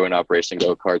growing up racing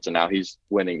go-karts, and now he's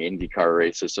winning IndyCar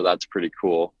races, so that's pretty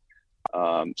cool.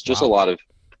 It's just a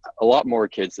lot more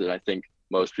kids than I think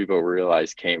most people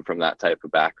realize came from that type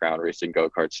of background racing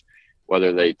go-karts,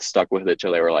 whether they stuck with it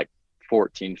till they were like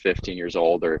 14, 15 years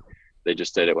old, or they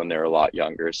just did it when they were a lot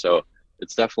younger. So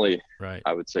it's definitely,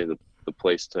 I would say, the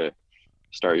place to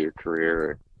start your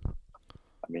career. I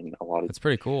mean, it's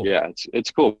pretty cool. Yeah,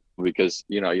 it's cool because,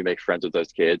 you make friends with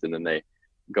those kids, and then they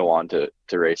go on to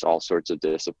race all sorts of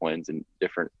disciplines in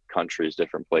different countries,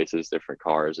 different places, different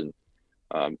cars, and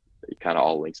it kind of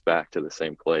all links back to the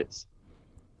same place.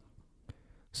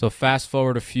 So fast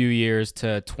forward a few years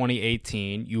to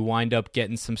 2018, you wind up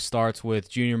getting some starts with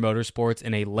Junior Motorsports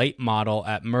in a late model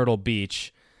at Myrtle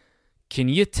Beach. Can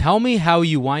you tell me how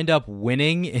you wind up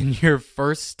winning in your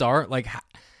first start? Like,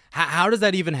 how does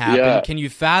that even happen? Yeah. Can you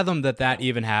fathom that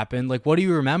even happened? Like, what do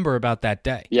you remember about that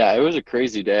day? Yeah, it was a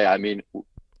crazy day. I mean,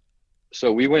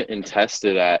 so we went and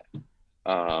tested at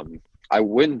I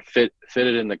wouldn't fit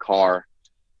it in the car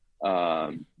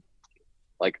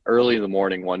like early in the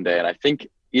morning one day, and I think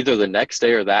either the next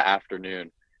day or that afternoon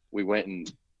we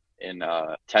went and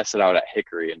tested out at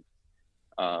Hickory, and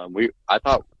I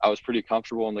thought I was pretty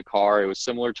comfortable in the car. It was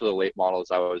similar to the late models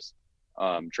I was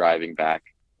driving back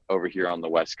over here on the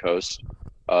West Coast.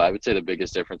 I would say the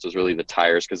biggest difference was really the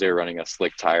tires, because they were running a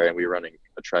slick tire and we were running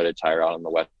a treaded tire out on the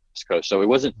West Coast. So it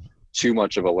wasn't too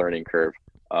much of a learning curve.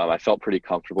 I felt pretty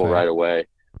comfortable right away.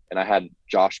 And I had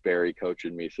Josh Berry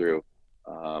coaching me through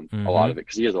a lot of it,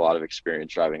 because he has a lot of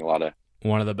experience driving a lot of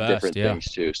one of the best different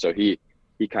things too. So he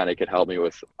kind of could help me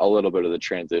with a little bit of the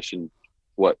transition,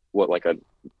 what like a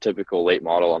typical late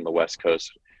model on the West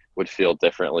Coast would feel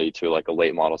differently to like a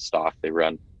late model stock they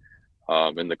run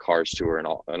in the Cars Tour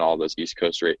and all those East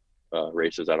Coast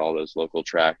races at all those local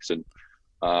tracks. And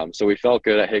so we felt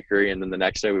good at Hickory. And then the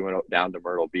next day we went down to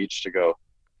Myrtle Beach to go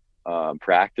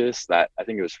practice. That I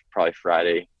think it was probably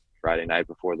Friday night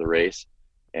before the race.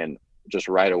 And just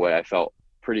right away I felt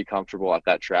pretty comfortable at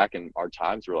that track, and our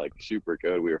times were like super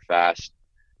good. We were fast.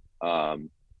 And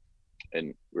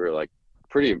we were like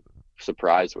pretty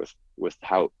surprised with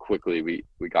how quickly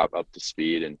we got up to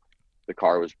speed, and the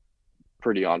car was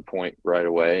pretty on point right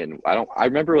away. And I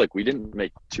remember like we didn't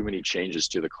make too many changes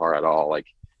to the car at all. Like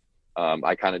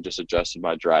I kind of just adjusted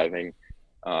my driving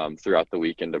throughout the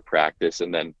weekend of practice.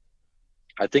 And then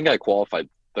I think I qualified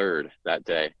third that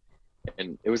day.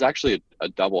 And it was actually a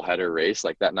double header race.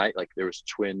 Like that night, like there was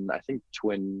twin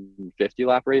 50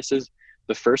 lap races.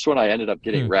 The first one I ended up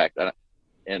getting wrecked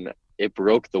and it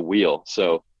broke the wheel.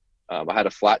 So I had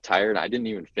a flat tire and I didn't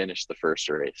even finish the first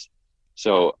race.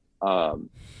 So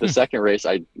the second race,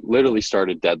 I literally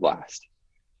started dead last.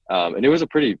 And it was a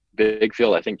pretty big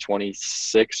field. I think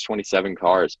 26, 27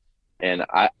 cars. And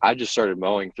I just started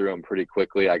mowing through them pretty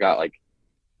quickly. I got like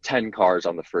 10 cars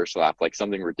on the first lap, like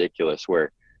something ridiculous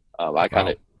where some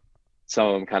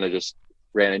of them kind of just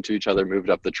ran into each other,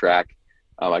 moved up the track.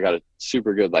 I got a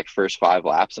super good like first 5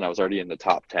 laps and I was already in the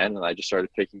top 10, and I just started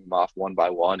picking them off one by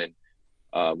one.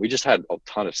 And we just had a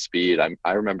ton of speed.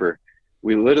 I remember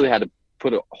we literally had to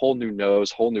put a whole new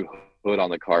nose, whole new hood on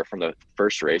the car from the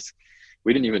first race.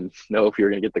 We didn't even know if we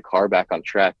were going to get the car back on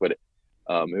track, but it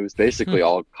was basically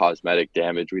all cosmetic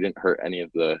damage. We didn't hurt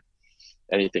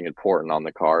anything important on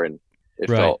the car, and it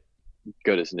felt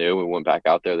good as new. We went back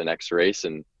out there the next race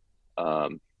and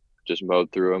just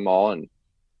mowed through them all. And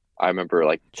I remember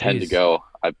like 10 to go,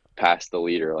 I passed the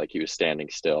leader like he was standing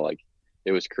still. Like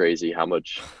it was crazy how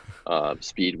much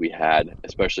speed we had,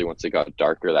 especially once it got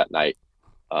darker that night.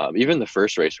 Even the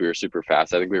first race we were super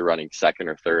fast. I think we were running second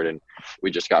or third, and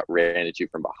we just got ran into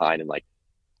from behind, and like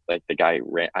the guy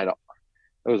ran.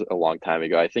 It was a long time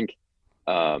ago. I think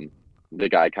the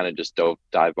guy kind of just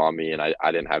dive on me, and I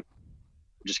didn't have,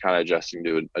 just kind of adjusting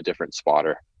to a different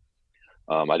spotter.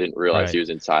 I didn't realize he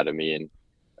was inside of me, and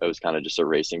it was kind of just a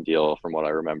racing deal from what I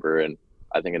remember. And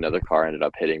I think another car ended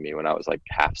up hitting me when I was like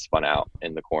half spun out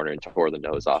in the corner and tore the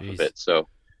nose off of it. So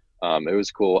it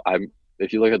was cool.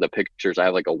 If you look at the pictures, I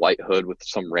have like a white hood with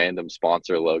some random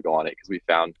sponsor logo on it, because we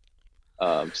found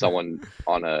someone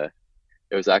on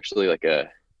it was actually like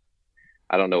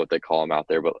I don't know what they call them out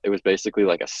there, but it was basically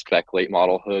like a spec late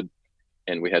model hood.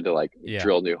 And we had to like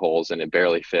drill new holes, and it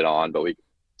barely fit on, but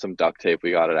some duct tape,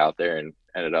 we got it out there and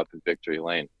ended up in victory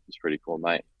lane. It was a pretty cool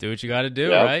night. Do what you got to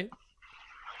do, right?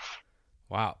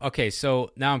 Wow. Okay.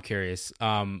 So now I'm curious,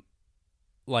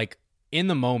 like in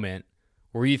the moment,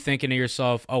 were you thinking to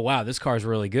yourself, oh, wow, this car's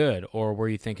really good? Or were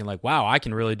you thinking like, wow, I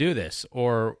can really do this?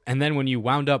 And then when you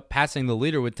wound up passing the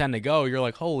leader with 10 to go, you're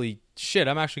like, holy shit,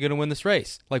 I'm actually going to win this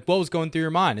race. Like, what was going through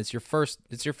your mind? It's your first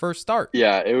start.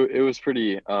 Yeah, it was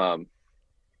pretty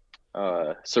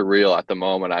surreal at the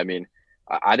moment. I mean,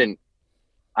 I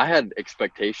had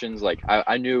expectations. Like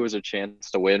I knew it was a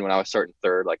chance to win when I was starting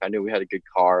third. Like I knew we had a good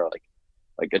car,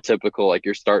 like a typical, like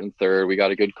you're starting third, we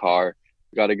got a good car,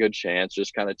 we got a good chance,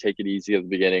 just kind of take it easy at the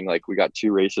beginning. Like we got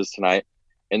 2 races tonight.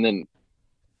 And then,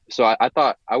 so I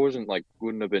thought I wouldn't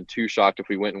have been too shocked if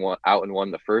we went and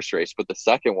won the first race, but the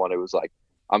second one, it was like,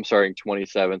 I'm starting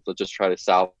 27th. Let's just try to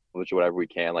salvage whatever we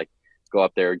can. Like go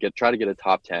up there, try to get a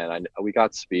top 10. We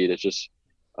got speed. It's just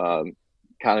kind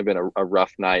of been a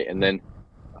rough night. And then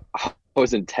I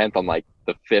was in 10th on like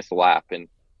the 5th lap, and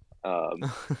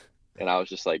and I was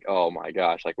just like, oh my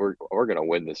gosh, like we're gonna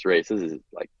win this race. This is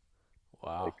like,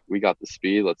 wow, like, we got the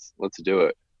speed. Let's do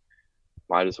it.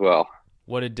 Might as well.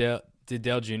 What did Dale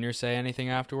Jr. say anything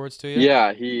afterwards to you?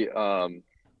 Yeah, he I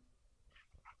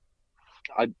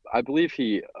believe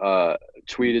he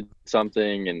tweeted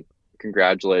something and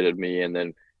congratulated me, and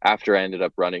then after I ended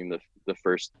up running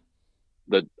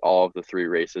all of the 3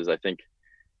 races, I think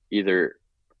either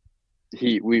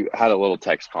we had a little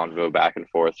text convo back and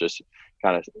forth,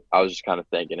 I was just kind of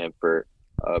thanking him for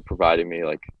providing me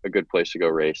like a good place to go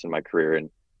race in my career, and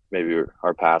maybe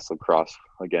our paths will cross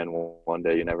again one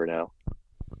day. You never know.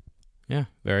 Yeah,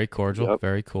 very cordial. Yep.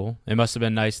 Very cool. It must have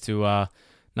been nice to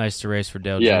race for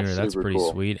Dale Jr. That's pretty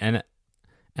cool. Sweet.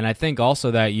 And I think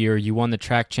also that year you won the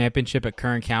track championship at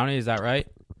Kern County. Is that right?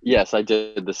 Yes, I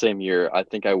did the same year. I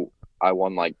think I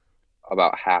won like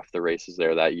about half the races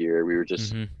there that year. We were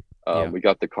just we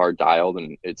got the car dialed,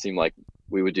 and it seemed like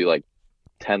we would do like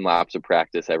 10 laps of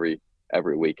practice every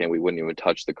week, and we wouldn't even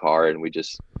touch the car. And we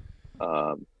just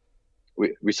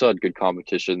we still had good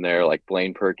competition there. Like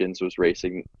Blaine Perkins was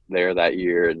racing there that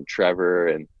year, and Trevor,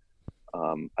 and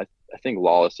I think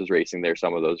Lawless was racing there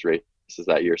some of those races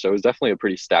that year. So it was definitely a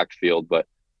pretty stacked field, but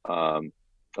a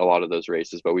lot of those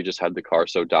races. But we just had the car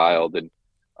so dialed, and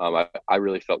I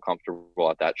really felt comfortable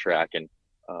at that track, and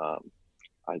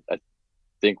I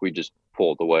think we just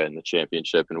pulled away in the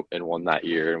championship and won that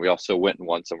year. And we also went and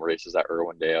won some races at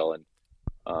Irwindale,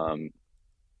 and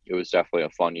it was definitely a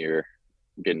fun year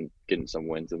getting some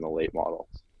wins in the late models.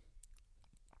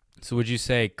 So would you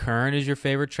say Kern is your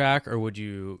favorite track, or would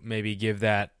you maybe give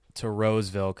that to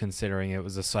Roseville, considering it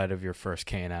was the site of your first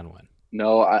K&N win?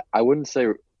 No, I wouldn't say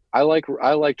I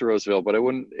liked Roseville, but it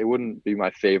wouldn't be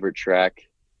my favorite track.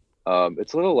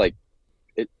 It's a little like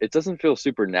it doesn't feel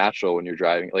super natural when you're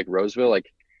driving. Like Roseville,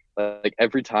 like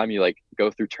every time you like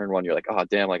go through turn one, you're like, oh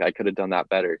damn, like I could have done that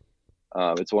better.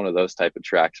 It's one of those type of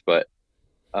tracks, but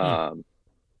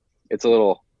it's a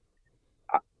little.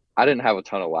 I didn't have a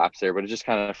ton of laps there, but it just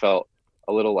kind of felt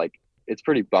a little like it's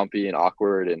pretty bumpy and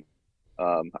awkward, and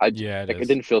I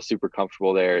didn't feel super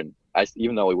comfortable there. And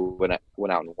even though we went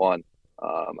out and won,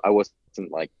 I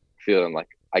wasn't like feeling like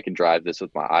I can drive this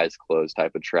with my eyes closed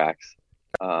type of tracks.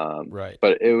 Right.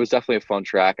 But it was definitely a fun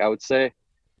track. I would say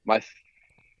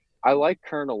I like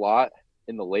Kern a lot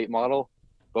in the late model,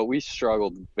 but we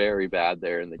struggled very bad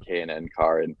there in the K&N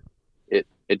car, and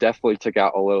it definitely took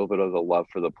out a little bit of the love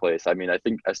for the place. I mean,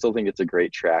 I still think it's a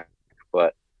great track,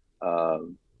 but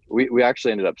we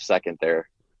actually ended up second there.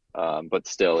 But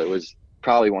still, it was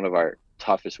probably one of our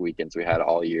toughest weekends we had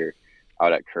all year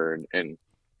out at Kern, and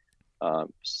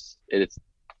it's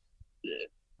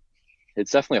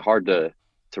definitely hard to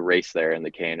race there in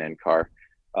the K&N car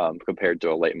compared to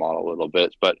a late model a little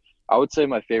bit. But I would say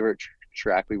my favorite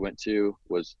track we went to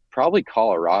was probably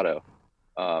Colorado.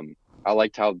 I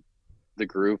liked how the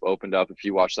groove opened up. If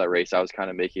you watch that race, I was kind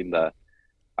of making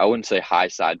I wouldn't say high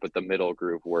side, but the middle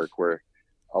groove work where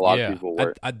a lot of people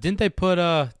were. Didn't they put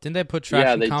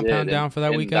traction compound down for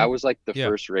that weekend? That was like the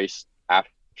first race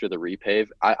after the repave.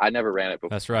 I never ran it before,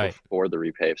 That's right. before the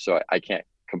repave, so I can't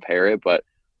compare it. But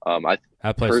I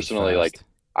personally like.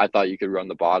 I thought you could run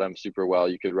the bottom super well.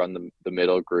 You could run the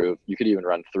middle groove. You could even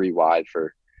run 3 wide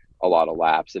for a lot of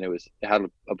laps, and it had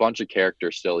a bunch of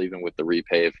character still, even with the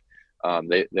repave.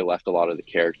 They left a lot of the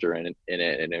character in it,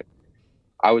 and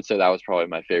I would say that was probably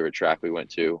my favorite track we went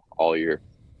to all year.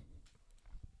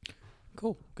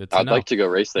 Cool. Good to know. I'd like to go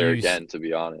race there again, to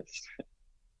be honest.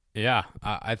 Yeah,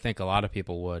 I think a lot of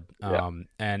people would. Yeah.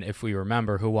 And if we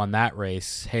remember who won that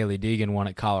race, Haley Deegan won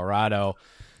at Colorado.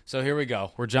 So here we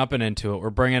go. We're jumping into it. We're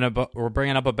bringing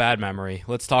up a bad memory.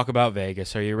 Let's talk about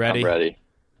Vegas. Are you ready? I'm ready.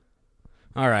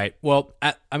 All right. Well,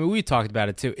 I mean, we talked about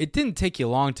it too. It didn't take you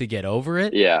long to get over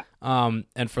it. Yeah.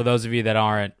 And for those of you that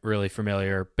aren't really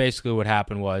familiar, basically what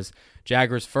happened was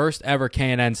Jagger's first ever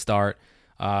K&N start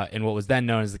in what was then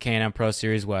known as the K&N Pro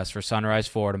Series West for Sunrise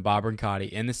Ford and Bob Brancotti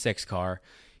in the 6 car.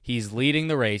 He's leading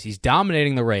the race. He's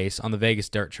dominating the race on the Vegas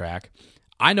dirt track.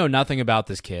 I know nothing about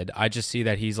this kid. I just see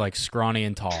that he's like scrawny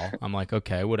and tall. I'm like,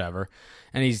 okay, whatever.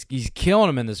 And he's killing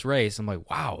him in this race. I'm like,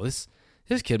 wow, this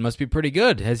kid must be pretty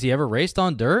good. Has he ever raced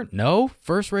on dirt? No.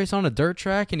 First race on a dirt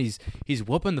track, and he's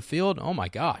whooping the field. Oh my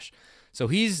gosh. So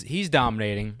he's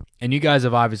dominating, and you guys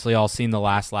have obviously all seen the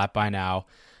last lap by now.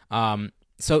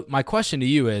 So my question to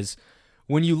you is,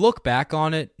 when you look back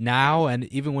on it now, and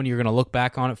even when you're going to look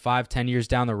back on it 5-10 years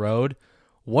down the road,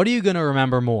 what are you going to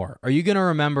remember more? Are you going to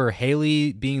remember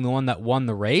Haley being the one that won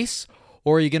the race,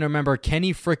 or are you going to remember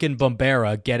Kenny frickin'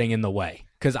 Bombera getting in the way?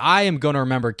 Because I am going to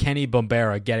remember Kenny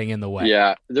Bombera getting in the way.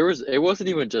 Yeah, it wasn't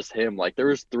even just him. Like, there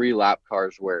was 3 lap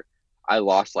cars where I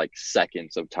lost like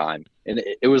seconds of time, and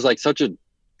it was like such a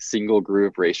single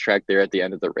groove racetrack there at the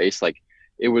end of the race. Like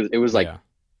it was like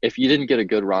if you didn't get a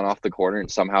good run off the corner and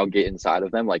somehow get inside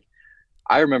of them, like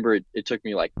I remember it took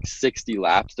me like 60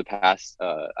 laps to pass.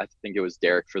 I think it was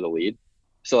Derek for the lead.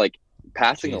 So like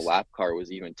passing a lap car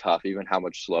was even tough, even how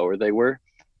much slower they were.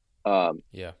 And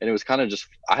it was kind of just,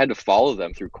 I had to follow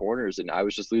them through corners, and I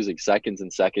was just losing seconds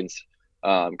and seconds.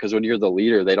 Cause when you're the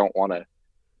leader, they don't want to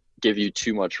give you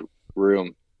too much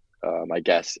room, I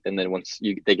guess. And then once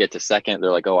they get to second,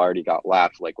 they're like, oh, I already got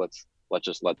lapped. Like, let's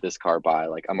just let this car by.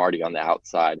 Like, I'm already on the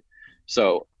outside.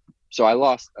 So I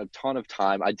lost a ton of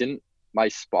time. My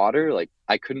spotter, like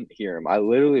I couldn't hear him. I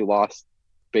literally lost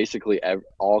basically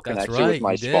all connection with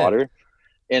my spotter.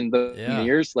 And the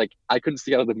mirrors, like I couldn't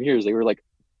see out of the mirrors. They were like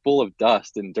full of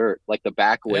dust and dirt. Like the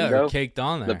back window, they're caked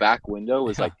on there. The back window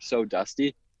was like so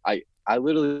dusty. I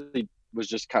literally was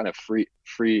just kind of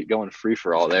going free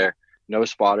for all there. No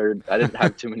spotter. I didn't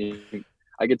have too many.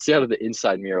 I could see out of the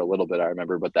inside mirror a little bit, I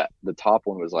remember, but the top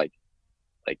one was like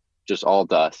just all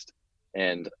dust.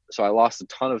 And so I lost a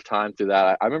ton of time through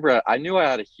that. I remember I knew I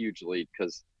had a huge lead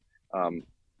because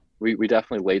we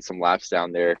definitely laid some laps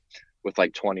down there with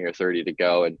like 20 or 30 to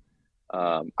go. And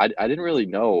I didn't really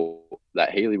know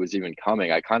that Haley was even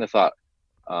coming. I kind of thought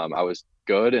I was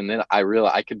good. And then I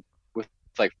realized I could, with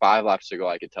like 5 laps to go,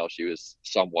 I could tell she was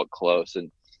somewhat close.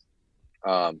 And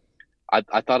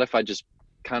I thought if I just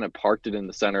kind of parked it in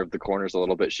the center of the corners a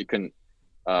little bit, she couldn't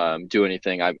do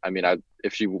anything. I mean,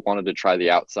 if she wanted to try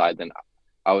the outside, then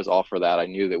I was all for that. I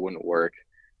knew that wouldn't work.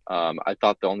 I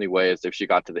thought the only way is if she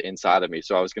got to the inside of me.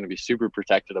 So I was going to be super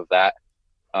protected of that.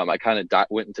 I kind of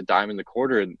went into diamond the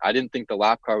quarter, and I didn't think the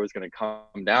lap car was going to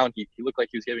come down. He looked like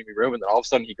he was giving me room, and then all of a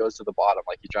sudden he goes to the bottom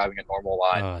like he's driving a normal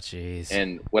line. Oh, jeez.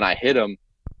 And when I hit him,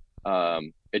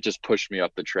 it just pushed me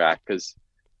up the track because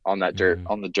on that dirt,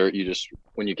 on the dirt,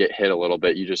 when you get hit a little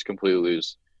bit, you just completely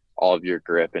lose all of your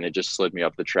grip, and it just slid me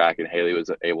up the track, and Haley was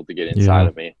able to get inside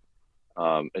of me.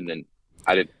 And then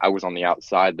I was on the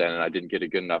outside then, and I didn't get a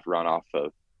good enough run off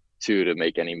of 2 to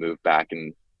make any move back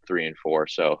in 3 and 4.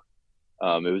 So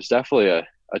it was definitely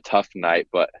a tough night,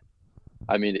 but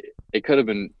I mean, it could have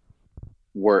been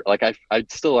worse. Like I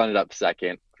still ended up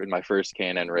second in my first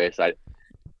K&N race. I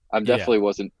definitely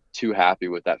wasn't too happy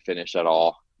with that finish at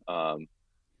all.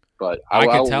 But I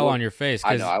could tell on your face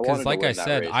because like I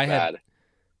said, I had.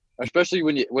 Especially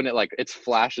when it like it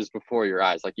flashes before your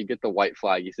eyes, like you get the white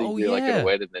flag, you think you're like gonna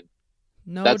win, and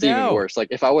then that's even worse. Like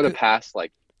if I would have passed,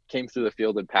 like came through the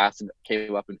field and passed and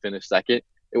came up and finished second,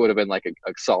 it would have been like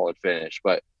a solid finish.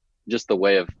 But just the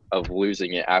way of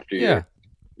losing it after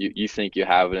you think you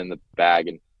have it in the bag,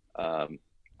 and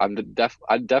I'm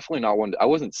definitely not one. I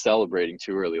wasn't celebrating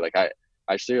too early. Like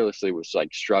I seriously was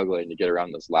like struggling to get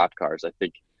around those lap cars. I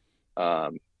think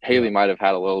Haley might have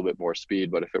had a little bit more speed,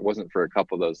 but if it wasn't for a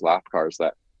couple of those lap cars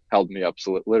that held me up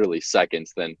literally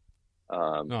seconds, then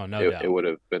it would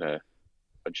have been a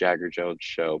Jagger Jones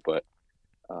show. But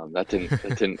that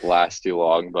didn't last too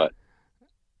long. But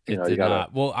you did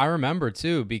not. Well, I remember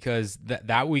too because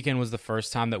that weekend was the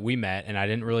first time that we met, and I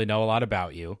didn't really know a lot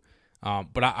about you.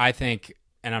 But I think,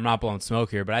 and I'm not blowing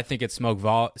smoke here, but I think it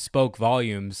spoke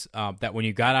volumes that when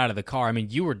you got out of the car, I mean,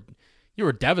 you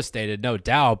were devastated, no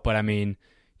doubt, but I mean,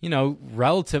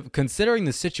 relative considering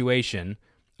the situation,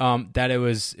 that it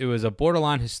was a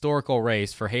borderline historical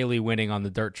race for Haley winning on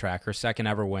the dirt track, her second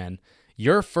ever win,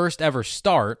 your first ever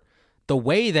start. The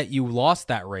way that you lost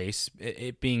that race,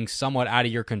 it being somewhat out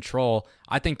of your control,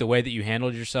 I think the way that you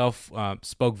handled yourself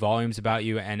spoke volumes about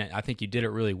you, and I think you did it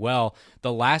really well.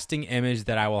 The lasting image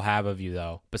that I will have of you,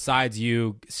 though, besides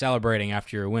you celebrating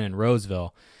after your win in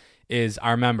Roseville, is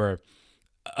I remember,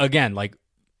 again, like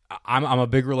I'm a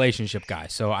big relationship guy,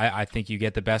 so I think you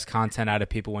get the best content out of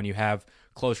people when you have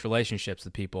close relationships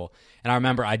with people. And I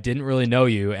remember I didn't really know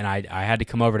you, and I had to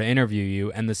come over to interview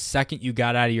you, and the second you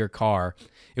got out of your car,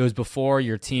 it was before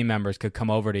your team members could come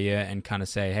over to you and kind of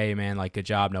say, hey, man, like, good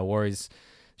job, no worries,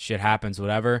 shit happens,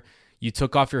 whatever. You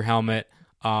took off your helmet,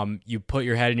 you put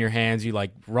your head in your hands, you,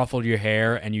 like, ruffled your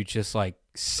hair, and you just, like,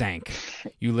 sank.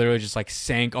 You literally just, like,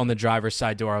 sank on the driver's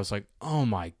side door. I was like, oh,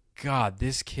 my God,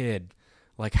 this kid,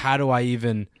 like, what do I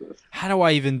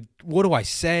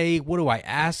say? What do I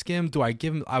ask him? Do I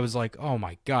give him? I was like, oh,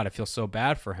 my God, I feel so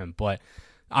bad for him. But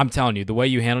I'm telling you, the way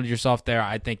you handled yourself there,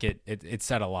 I think it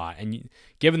said a lot. And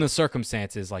given the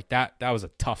circumstances, like that was a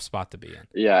tough spot to be in.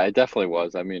 Yeah, it definitely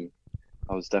was. I mean,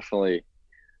 I was definitely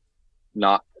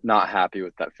not happy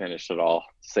with that finish at all,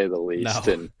 to say the least.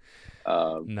 No. And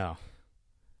no,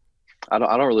 I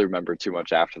don't really remember too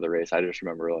much after the race. I just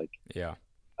remember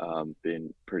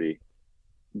being pretty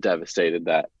devastated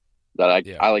that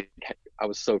I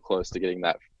was so close to getting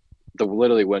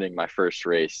literally winning my first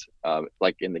race,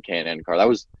 like in the K&N car.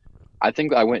 I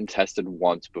think I went and tested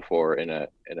once before in a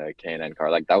K&N car.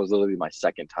 Like that was literally my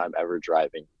second time ever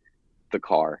driving the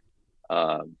car.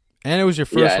 And it was your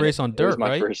first race on dirt,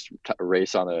 right? It was my first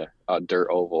race on a dirt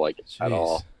oval, like at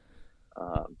all.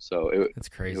 So it's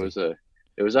crazy.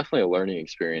 It was definitely a learning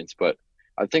experience, but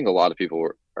I think a lot of people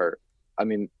the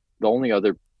only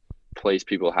other place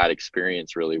people had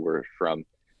experience really were from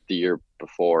the year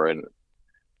before, and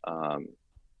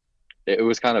it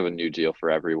was kind of a new deal for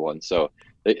everyone. So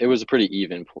it was a pretty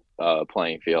even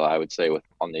playing field, I would say,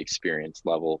 on the experience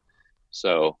level.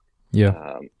 So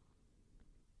it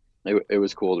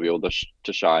was cool to be able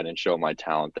to shine and show my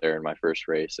talent there in my first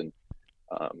race. And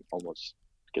almost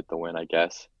get the win, I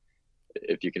guess,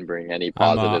 if you can bring any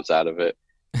positives out of it.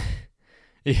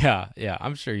 Yeah,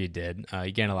 I'm sure you did.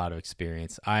 You gained a lot of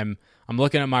experience. I'm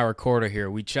looking at my recorder here.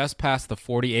 We just passed the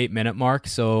 48-minute mark,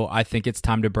 so I think it's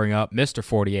time to bring up Mr.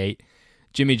 48,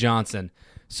 Jimmie Johnson.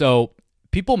 So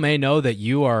people may know that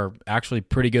you are actually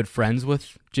pretty good friends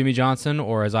with Jimmie Johnson,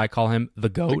 or as I call him, the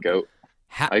GOAT. The GOAT.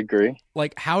 I agree.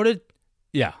 Like,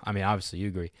 obviously you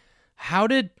agree. How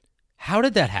did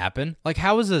that happen? Like,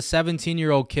 how was a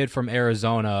 17-year-old kid from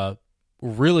Arizona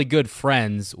really good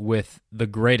friends with the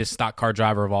greatest stock car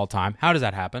driver of all time? How does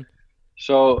that happen?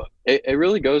 So it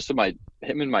really goes to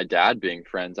him and my dad being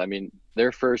friends. I mean,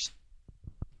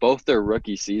 both their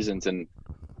rookie seasons in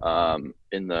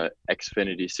the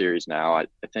Xfinity series now, I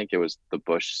think it was the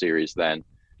Busch series then,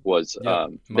 was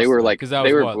they were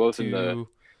both in the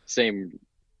same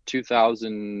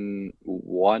 2000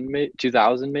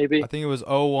 maybe. I think it was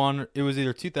 01. It was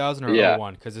either 2000 or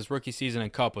 01 because his rookie season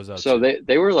in Cup was 02. So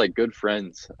they were like good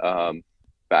friends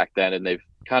back then, and they've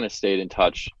kind of stayed in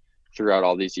touch throughout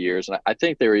all these years. And I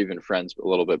think they were even friends a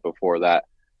little bit before that.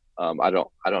 I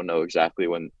don't know exactly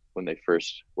when they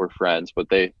first were friends, but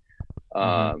they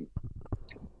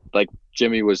like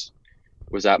Jimmie was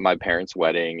at my parents'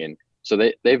 wedding, and so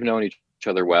they've known each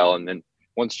other well. And then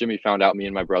once Jimmie found out me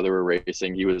and my brother were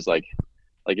racing, he was like,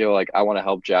 yo, like, I want to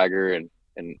help Jagger, and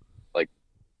like,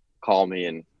 call me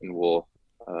and we'll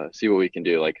see what we can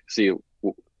do. Like,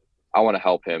 I want to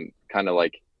help him. Kind of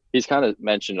like, he's kind of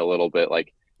mentioned a little bit,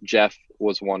 like, Jeff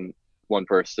was one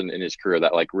person in his career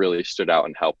that like really stood out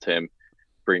and helped him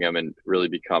bring him and really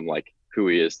become like who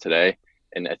he is today.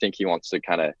 And I think he wants to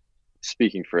kind of,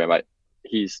 speaking for him,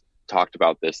 he's talked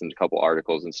about this in a couple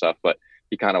articles and stuff, but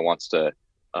he kind of wants to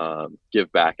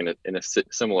give back in a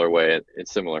similar way, in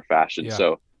similar fashion. Yeah.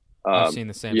 So I've seen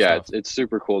the same stuff. It's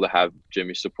super cool to have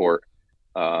Jimmie support.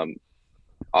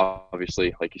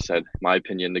 Obviously, like you said, my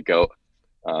opinion, the GOAT,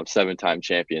 7-time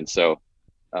champion. So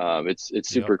it's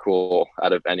super cool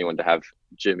out of anyone to have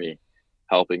Jimmie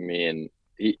helping me, and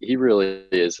he really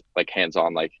is like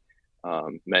hands-on, like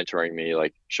mentoring me,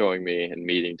 like showing me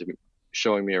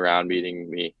around, meeting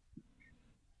me,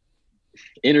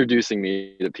 introducing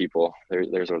me to people.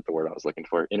 There's what the word I was looking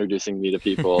for. Introducing me to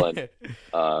people, and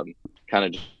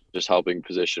kind of just helping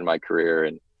position my career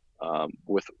and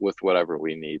with whatever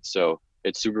we need. So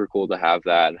it's super cool to have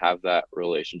that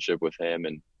relationship with him,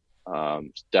 and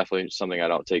it's definitely something I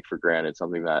don't take for granted.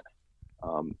 Something that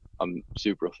I'm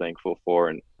super thankful for,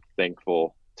 and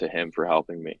thankful to him for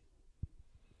helping me.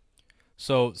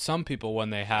 So some people,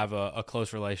 when they have a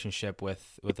close relationship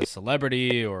with a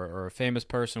celebrity or a famous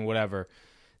person, whatever,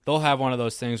 they'll have one of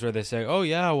those things where they say, oh,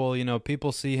 yeah, well, you know,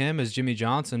 people see him as Jimmie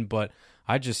Johnson, but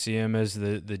I just see him as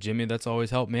the Jimmie that's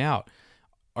always helped me out.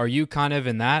 Are you kind of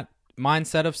in that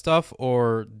mindset of stuff,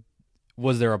 or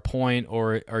was there a point,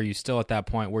 or are you still at that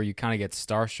point where you kind of get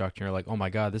starstruck and you're like, oh, my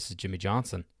God, this is Jimmie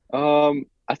Johnson?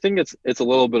 I think it's a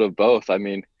little bit of both. I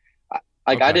mean,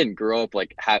 I didn't grow up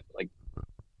like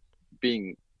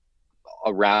being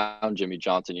around Jimmie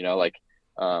Johnson, you know, like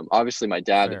obviously my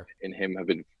dad and him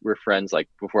we're friends like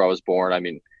before I was born. I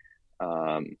mean,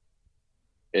 and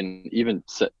even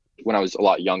when I was a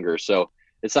lot younger. So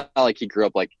it's not like he grew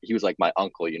up like he was like my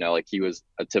uncle, you know, like he was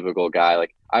a typical guy.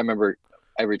 Like I remember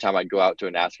every time I'd go out to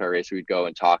a NASCAR race, we'd go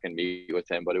and talk and meet with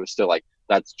him, but it was still like,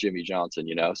 that's Jimmie Johnson,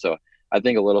 you know? So I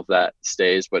think a little of that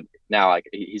stays, but now like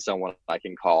he's someone I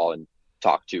can call and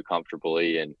talk to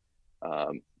comfortably, and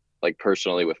like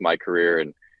personally with my career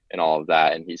and all of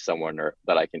that. And he's someone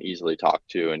that I can easily talk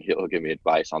to, and he'll give me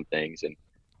advice on things. And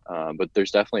but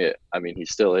there's definitely he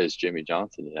still is Jimmie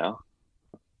Johnson, you know?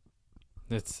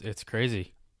 It's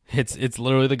crazy. It's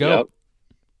literally the GOAT. Yep.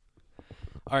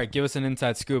 All right, give us an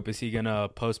inside scoop. Is he gonna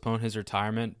postpone his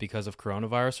retirement because of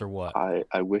coronavirus, or what?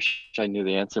 I wish I knew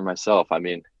the answer myself. I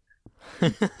mean,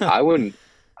 I wouldn't.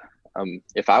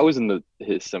 If I was in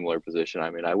his similar position,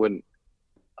 I mean, I wouldn't.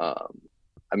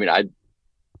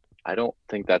 I don't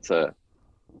think that's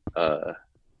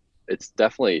it's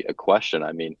definitely a question.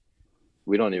 I mean,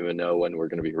 we don't even know when we're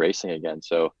going to be racing again.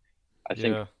 So I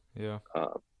think,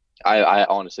 I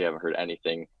honestly haven't heard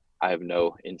anything. I have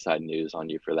no inside news on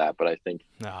you for that, but I think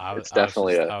it's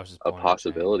definitely a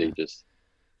possibility. Just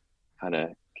kind of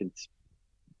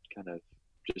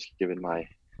just giving my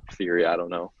theory. I don't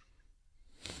know.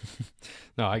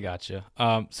 No, I got you.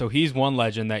 So he's one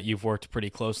legend that you've worked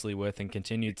pretty closely with and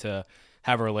continue to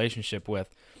have a relationship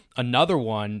with. Another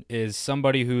one is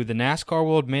somebody who the NASCAR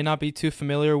world may not be too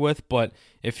familiar with, but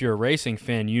if you're a racing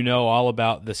fan, you know all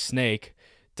about the Snake,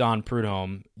 Don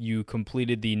Prudhomme. You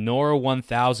completed the Norra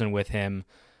 1000 with him,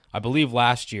 I believe,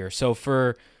 last year. So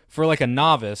for for like a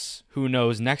novice who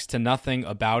knows next to nothing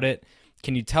about it,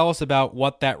 can you tell us about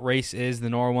what that race is, the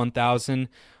Norra 1000,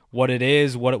 what it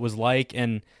is, what it was like,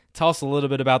 and tell us a little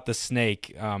bit about the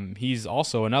Snake. He's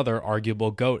also another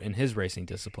arguable GOAT in his racing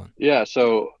discipline. Yeah,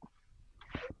 so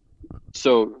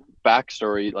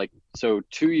backstory,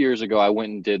 2 years ago I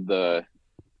went and did the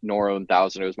Norra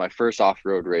 1000. It was my first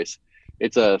off-road race.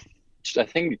 I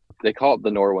think they call it the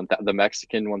Norra 1000, the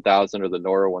Mexican 1000 or the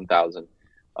Norra 1000.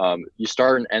 You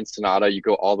start in Ensenada, you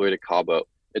go all the way to Cabo.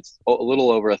 It's a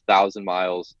little over 1,000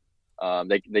 miles.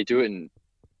 They do it in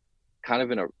kind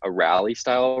of in a rally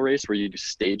style race where you do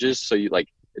stages. So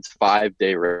it's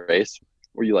 5-day race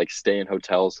where you stay in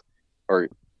hotels or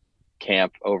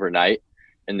camp overnight,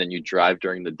 and then you drive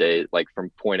during the day, from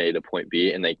point A to point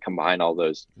B, and they combine all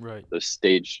those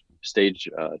stage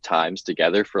times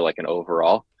together for an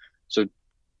overall. So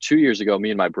 2 years ago,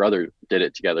 me and my brother did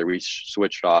it together. We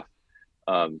switched off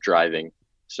driving.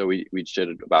 So we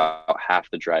did about half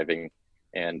the driving.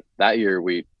 And that year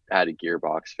we had a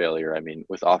gearbox failure. I mean,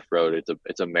 with off-road,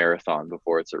 it's a marathon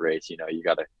before it's a race. You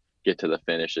got to get to the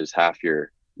finish is half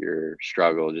your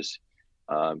struggle. Just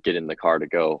get in the car to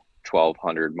go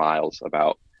 1,200 miles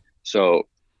about. So,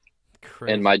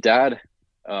 crazy. And my dad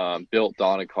built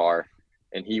Don a car,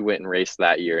 and he went and raced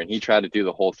that year, and he tried to do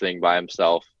the whole thing by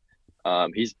himself.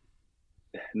 He's,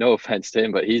 no offense to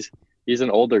him, but he's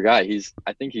an older guy.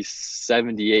 I think he's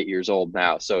 78 years old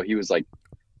now. So he was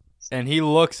and he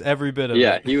looks every bit of it.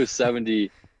 Yeah, he was 77,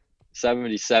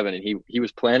 and he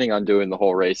was planning on doing the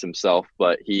whole race himself,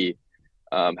 but he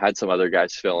had some other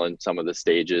guys fill in some of the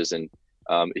stages, and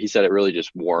he said it really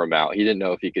just wore him out. He didn't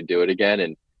know if he could do it again.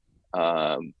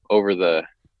 And over the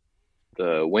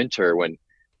winter, when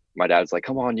my dad's like,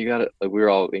 come on, you gotta, we were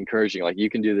all encouraging, you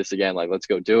can do this again, let's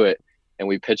go do it. And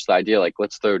we pitched the idea,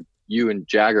 let's throw you and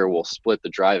Jagger will split the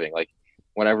driving.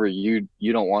 Whenever you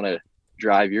don't want to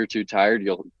drive, you're too tired,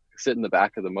 you'll sit in the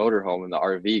back of the motorhome in the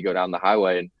RV, go down the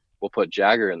highway, and we'll put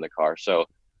Jagger in the car. So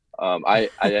I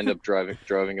ended up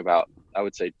driving about, I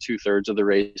would say, 2/3 of the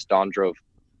race. Don drove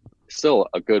still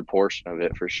a good portion of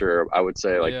it for sure. I would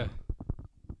say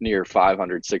near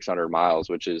 500, 600 miles,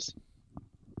 which is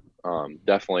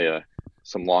definitely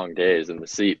some long days in the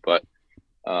seat, but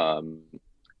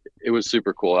it was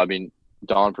super cool. I mean,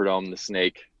 Don Prudhomme, the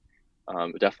Snake,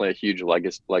 definitely a huge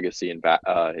legacy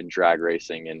in drag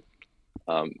racing, and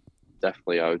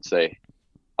definitely, I would say,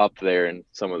 up there in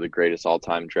some of the greatest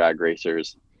all-time drag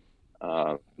racers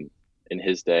in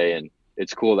his day. And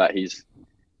it's cool that he's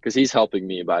helping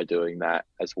me by doing that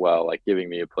as well, giving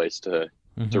me a place to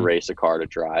race a car to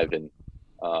drive. And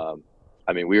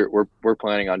I mean, we're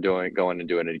planning on going and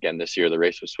doing it again this year. The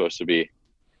race was supposed to be,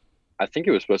 I think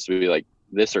it was supposed to be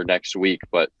this or next week,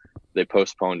 but they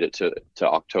postponed it to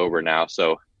October now.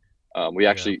 So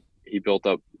he built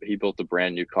a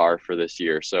brand new car for this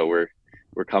year. So we're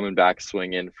coming back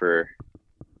swinging for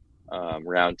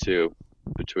round 2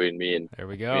 between me and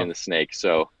the Snake.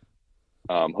 So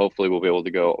hopefully we'll be able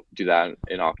to go do that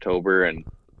in October. And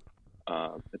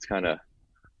it's kind of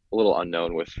a little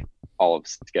unknown with all of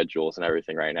schedules and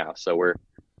everything right now. So we're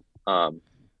kind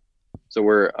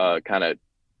of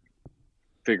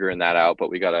figuring that out, but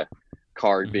we got a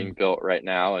card being built right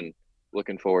now and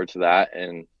looking forward to that,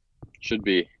 and should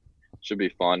be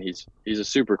fun. He's a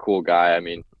super cool guy. I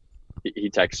mean, he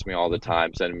texts me all the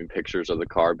time, sending me pictures of the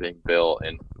car being built,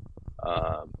 and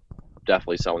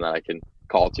definitely someone that I can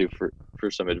call to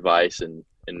for some advice, and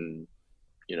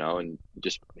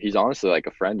just, he's honestly like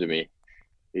a friend to me.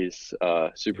 He's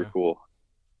super cool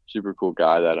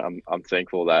guy that I'm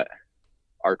thankful that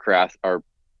our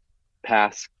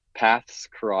paths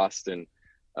crossed, and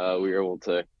we were able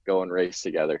to go and race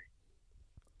together.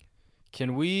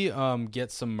 Can we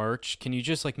get some merch? Can you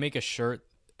just make a shirt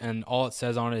and all it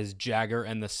says on it is Jagger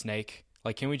and the Snake?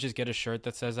 Can we just get a shirt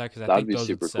that says that? Because I think those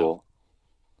would sell. Cool.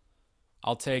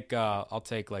 I'll take 1%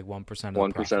 of the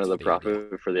 1% of the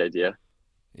profit for the idea.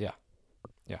 Yeah.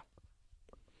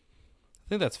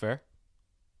 I think that's fair.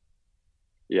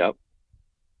 Yep.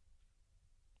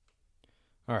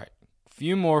 All right.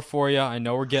 Few more for you. I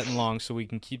know we're getting long, so we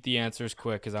can keep the answers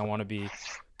quick because I want to be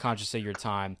conscious of your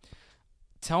time.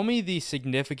 Tell me the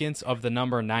significance of the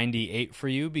number 98 for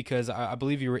you, because I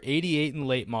believe you were 88 in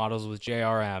late models with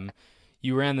JRM.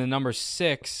 You ran the number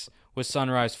 6 with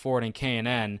Sunrise Ford and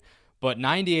K&N, but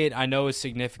 98 I know is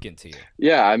significant to you.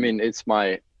 Yeah, I mean, it's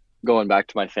going back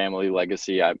to my family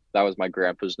legacy. That was my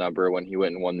grandpa's number when he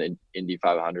went and won the Indy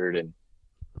 500, and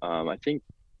I think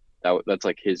that's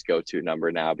his go-to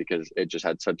number now, because it just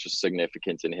had such a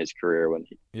significance in his career when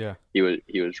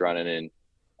he was running in.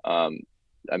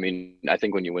 I mean, I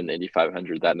think when you win the Indy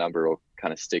 500, that number will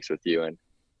kind of sticks with you. And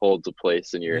holds a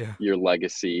place in your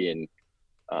legacy and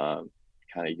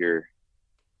kind of your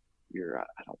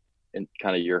and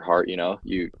kind of your heart.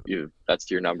 You that's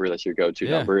your number, that's your go-to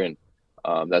number, and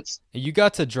that's. You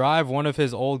got to drive one of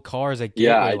his old cars at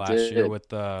Gateway last year with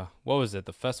the what was it,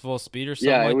 the Festival of Speed or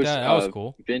something like that? That was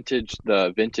cool.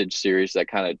 The vintage series that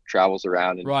kind of travels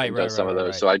around and does some of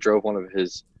those. So I drove one of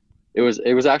his. It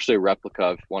was actually a replica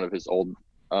of one of his old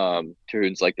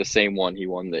tunes, like the same one he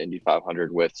won the Indy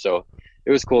 500 with. So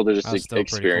it was cool to just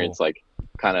experience cool. Like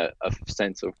kind of a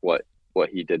sense of what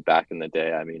he did back in the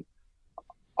day. I mean,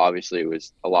 obviously it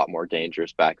was a lot more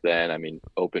dangerous back then. I mean,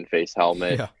 open face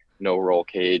helmet, no roll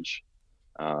cage.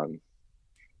 I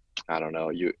don't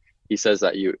know. He says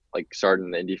that you like starting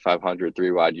in the Indy 500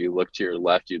 3 wide, you look to your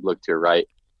left, you'd look to your right,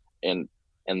 and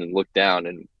then look down,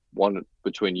 and one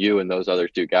between you and those other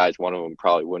two guys, one of them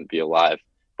probably wouldn't be alive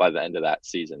by the end of that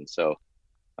season. So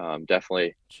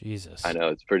definitely, Jesus, I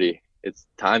know it's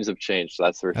times have changed. So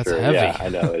that's for sure. Heavy. Yeah, I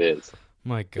know it is.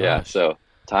 My gosh. Yeah. So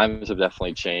times have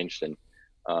definitely changed, and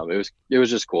it was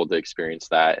just cool to experience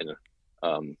that,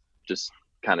 and just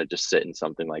kind of just sit in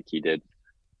something like he did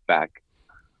back.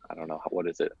 I don't know, what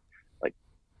is it, like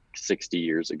 60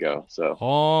 years ago? So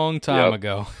long time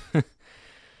ago.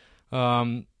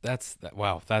 That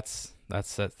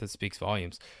speaks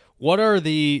volumes. What are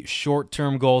the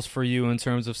short-term goals for you in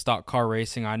terms of stock car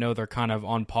racing? I know they're kind of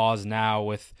on pause now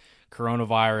with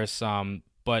coronavirus,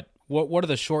 but what are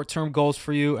the short-term goals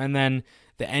for you? And then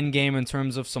the end game in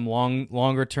terms of some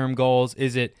longer-term goals?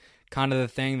 Is it kind of the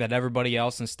thing that everybody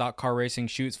else in stock car racing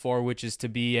shoots for, which is to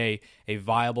be a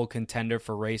viable contender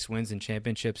for race wins and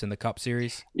championships in the Cup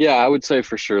Series? Yeah, I would say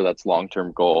for sure that's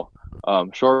long-term goal.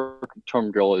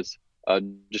 Short-term goal is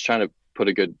just trying to put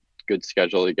a good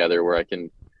schedule together where I can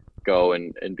go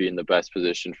and be in the best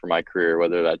position for my career,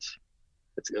 whether it's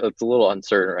a little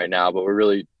uncertain right now, but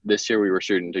this year we were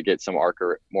shooting to get some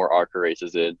more ARCA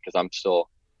races in, because I'm still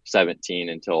 17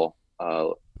 until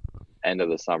end of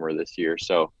the summer this year.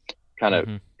 So kind of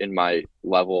in my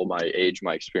level, my age,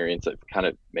 my experience, it kind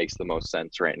of makes the most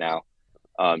sense right now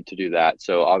to do that.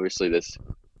 So obviously this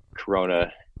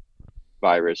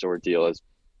coronavirus ordeal has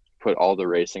put all the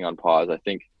racing on pause. I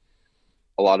think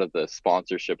a lot of the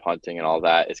sponsorship hunting and all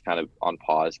that is kind of on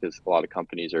pause because a lot of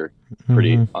companies are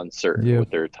pretty uncertain with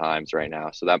their times right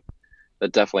now. So that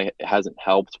definitely hasn't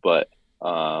helped, but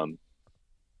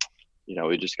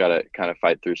we just got to kind of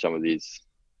fight through some of these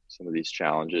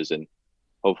challenges and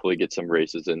hopefully get some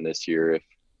races in this year.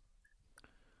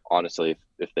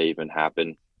 If they even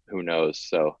happen, who knows?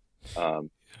 So I'm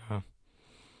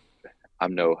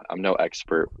no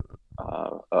expert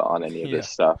on any of this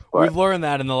stuff. But we've learned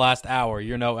that in the last hour.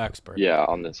 You're no expert. Yeah,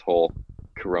 on this whole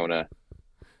Corona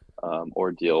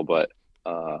ordeal, but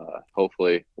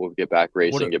hopefully we'll get back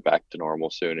racing, get back to normal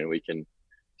soon, and we can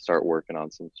start working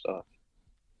on some stuff.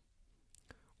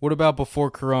 What about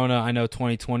before Corona? I know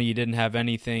 2020 you didn't have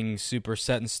anything super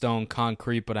set in stone,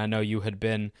 concrete, but I know you had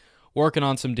been working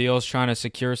on some deals, trying to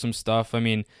secure some stuff. I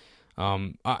mean,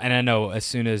 and I know as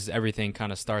soon as everything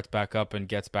kind of starts back up and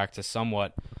gets back to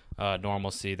somewhat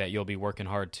normalcy that you'll be working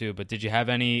hard too. But did you have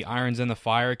any irons in the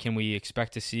fire? Can we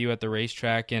expect to see you at the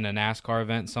racetrack in a NASCAR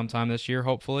event sometime this year,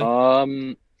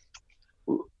 hopefully?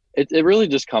 It really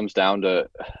just comes down to,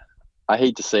 I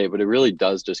hate to say it, but it really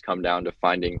does just come down to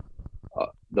finding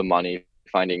the money,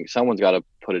 someone's got to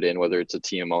put it in, whether it's a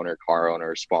team owner, car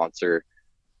owner, sponsor,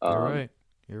 You're right.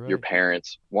 your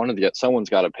parents, someone's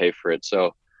got to pay for it.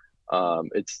 So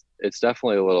it's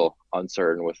definitely a little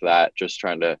uncertain with that, just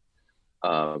trying to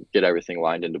get everything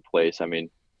lined into place. I mean,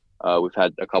 we've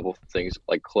had a couple of things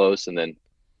like close, and then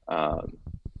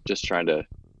just trying to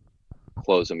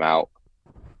close them out.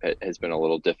 It has been a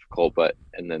little difficult,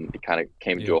 and then it kind of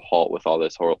came to a halt with all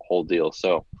this whole deal.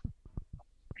 So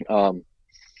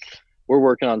we're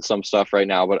working on some stuff right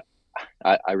now, but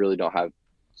I really don't have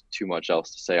too much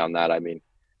else to say on that. I mean,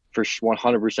 for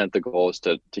 100% the goal is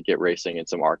to get racing in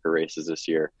some ARCA races this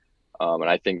year. And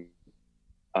I think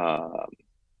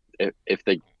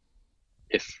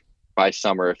if by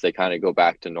summer, if they kind of go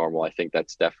back to normal, I think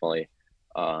that's definitely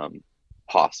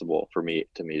possible for me,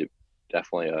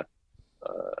 definitely a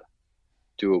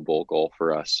doable goal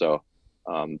for us. So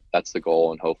that's the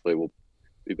goal, and hopefully we'll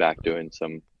be back doing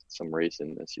some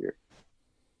racing this year.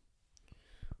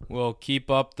 Well, keep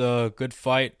up the good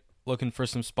fight, looking for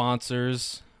some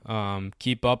sponsors.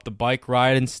 Keep up the bike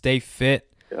ride and stay fit.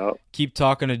 Yep. Keep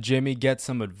talking to Jimmie, get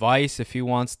some advice. If he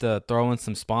wants to throw in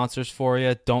some sponsors for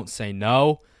you, don't say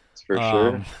no. That's for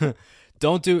sure.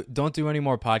 Don't do any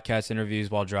more podcast interviews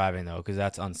while driving, though, because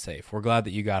that's unsafe. We're glad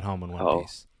that you got home in one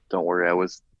piece. Don't worry. I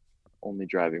was only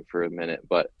driving for a minute,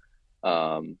 but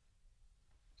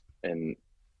and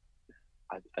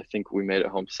I think we made it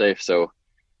home safe. So,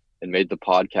 and made the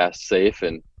podcast safe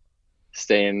and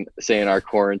staying our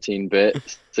quarantine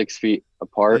bit 6 feet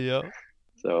apart. Yeah.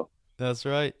 So that's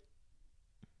right.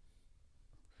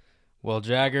 Well,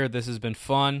 Jagger, this has been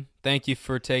fun. Thank you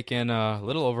for taking a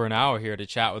little over an hour here to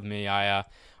chat with me. I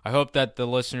hope that the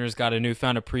listeners got a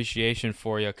newfound appreciation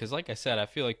for you because, like I said, I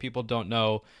feel like people don't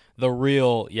know the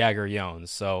real Jagger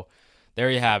Jones. So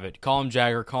there you have it. Call him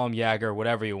Jagger, call him Jagger,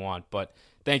 whatever you want. But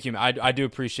thank you. I do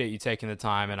appreciate you taking the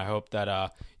time, and I hope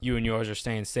that you and yours are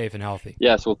staying safe and healthy.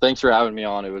 Yes, well, thanks for having me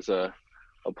on. It was a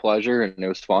pleasure, and it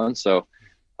was fun. So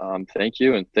thank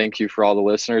you, and thank you for all the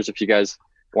listeners. If you guys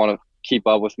want to keep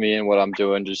up with me and what I'm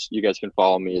doing, just you guys can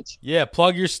follow me.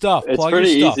 Plug your stuff. It's plug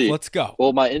pretty your stuff. easy. Let's go.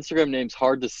 Well, my Instagram name's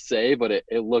hard to say, but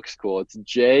it looks cool. It's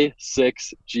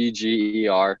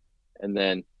J6GGER, and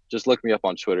then just look me up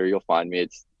on Twitter. You'll find me.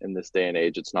 It's in this day and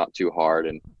age, it's not too hard.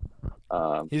 And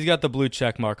he's got the blue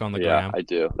check mark on the gram. Yeah, I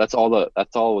do. That's all what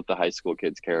the high school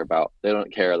kids care about. They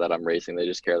don't care that I'm racing. They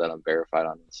just care that I'm verified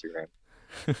on Instagram.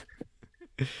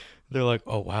 They're like,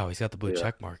 oh wow, he's got the blue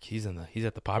check mark. He's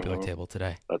at the popular table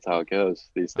today. That's how it goes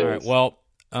these days. All right. Well,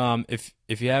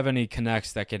 if you have any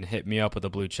connects that can hit me up with a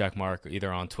blue check mark, either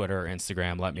on Twitter or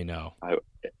Instagram, let me know.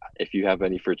 If you have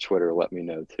any for Twitter, let me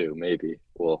know too. Maybe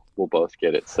we'll both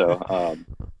get it. So,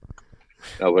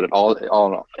 no, but in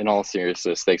all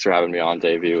seriousness, thanks for having me on,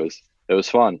 Davey. It was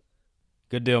fun.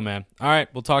 Good deal, man. All right,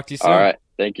 we'll talk to you soon. All right,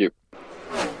 thank you.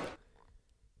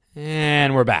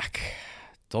 And we're back.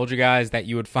 Told you guys that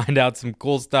you would find out some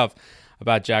cool stuff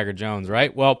about Jagger Jones,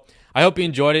 right? Well, I hope you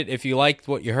enjoyed it. If you liked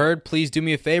what you heard, please do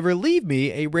me a favor. Leave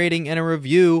me a rating and a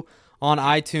review on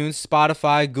iTunes,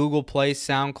 Spotify, Google Play,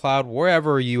 SoundCloud,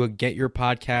 wherever you get your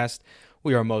podcast.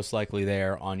 We are most likely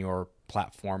there on your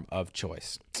platform of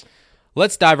choice.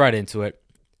 Let's dive right into it.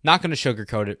 Not going to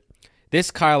sugarcoat it. This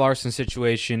Kyle Larson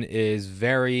situation is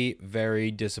very,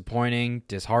 very disappointing,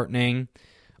 disheartening,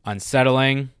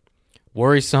 unsettling,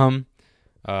 worrisome,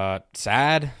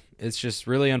 sad. It's just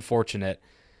really unfortunate.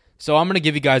 So I'm going to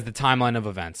give you guys the timeline of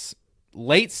events.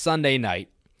 Late Sunday night,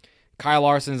 Kyle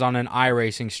Larson's on an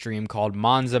iRacing stream called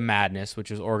Monza Madness, which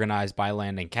was organized by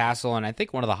Landon Castle. And I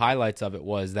think one of the highlights of it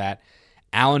was that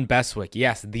Alan Bestwick,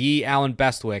 yes, the Alan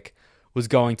Bestwick, was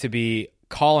going to be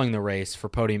calling the race for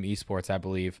Podium Esports, I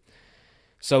believe.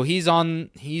 So he's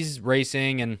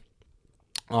racing, and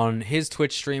on his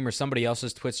Twitch stream or somebody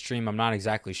else's Twitch stream, I'm not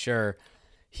exactly sure,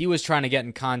 he was trying to get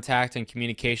in contact and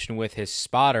communication with his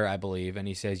spotter, I believe, and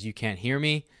he says, "You can't hear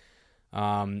me?"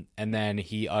 And then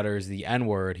he utters the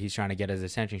N-word. He's trying to get his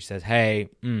attention. He says, "Hey,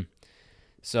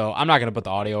 So I'm not going to put the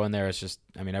audio in there. It's just,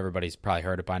 everybody's probably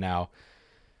heard it by now.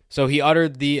 So he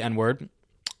uttered the N-word.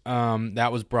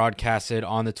 That was broadcasted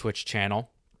on the Twitch channel.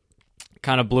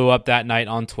 Kind of blew up that night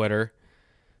on Twitter.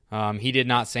 He did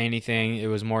not say anything. It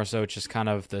was more so just kind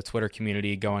of the Twitter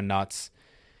community going nuts.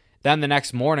 Then the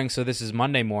next morning, so this is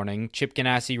Monday morning, Chip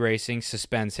Ganassi Racing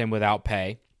suspends him without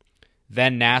pay.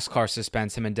 Then NASCAR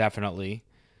suspends him indefinitely.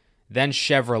 Then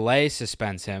Chevrolet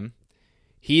suspends him.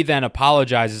 He then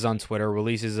apologizes on Twitter,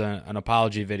 releases an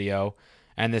apology video.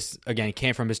 And this, again,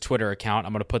 came from his Twitter account.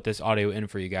 I'm going to put this audio in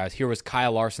for you guys. Here was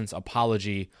Kyle Larson's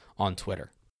apology on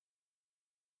Twitter.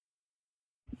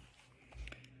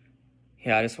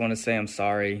 Yeah, I just want to say I'm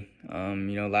sorry.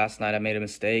 Last night I made a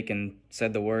mistake and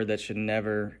said the word that should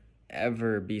never,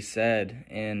 ever be said.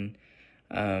 And,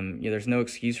 there's no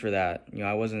excuse for that.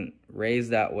 I wasn't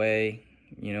raised that way.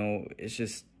 It's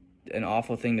just an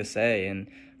awful thing to say. And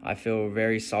I feel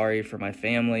very sorry for my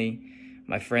family,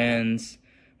 my friends,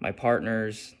 my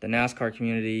partners, the NASCAR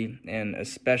community, and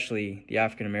especially the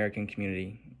African-American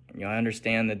community. I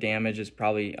understand the damage is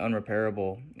probably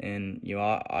unrepairable, and,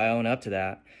 I own up to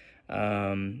that.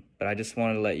 But I just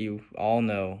wanted to let you all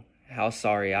know how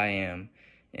sorry I am.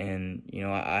 And,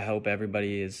 I hope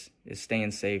everybody is staying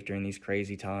safe during these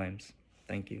crazy times.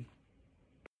 Thank you.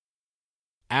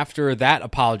 After that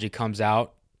apology comes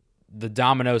out, the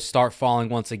dominoes start falling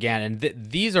once again. And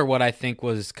these are what I think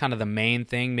was kind of the main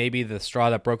thing, maybe the straw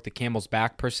that broke the camel's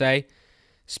back per se.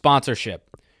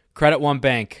 Sponsorship. Credit One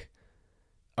Bank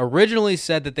originally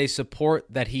said that they support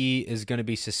that he is going to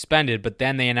be suspended, but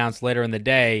then they announced later in the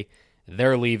day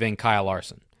they're leaving Kyle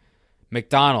Larson.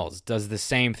 McDonald's does the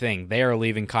same thing. They are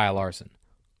leaving Kyle Larson.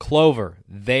 Clover,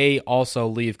 they also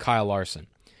leave Kyle Larson.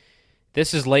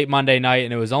 This is late Monday night,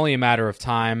 and it was only a matter of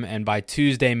time, and by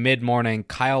Tuesday mid-morning,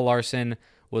 Kyle Larson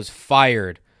was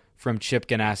fired from Chip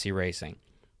Ganassi Racing.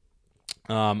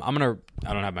 I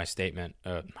don't have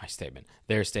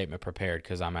their statement prepared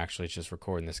because I'm actually just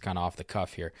recording this kind of off the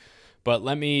cuff here. But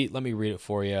let me read it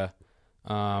for you.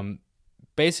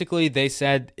 basically they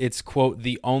said it's, quote,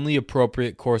 the only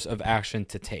appropriate course of action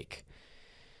to take.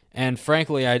 And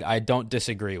frankly, I don't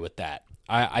disagree with that.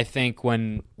 I think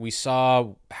when we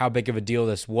saw how big of a deal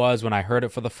this was, when I heard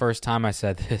it for the first time, I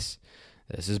said, this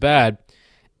is bad.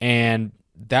 And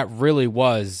that really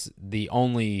was the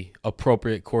only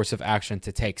appropriate course of action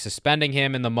to take. Suspending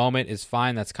him in the moment is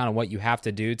fine. That's kind of what you have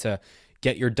to do to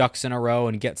get your ducks in a row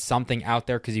and get something out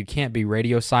there, because you can't be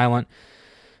radio silent.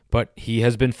 But he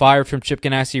has been fired from Chip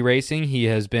Ganassi Racing. He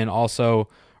has been also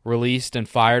released and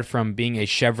fired from being a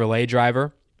Chevrolet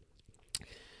driver.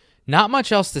 Not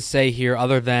much else to say here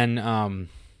other than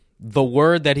the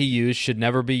word that he used should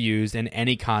never be used in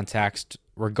any context,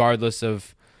 regardless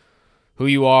of who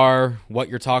you are, what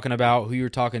you're talking about, who you're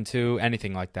talking to,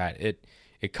 anything like that.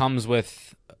 It comes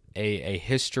with a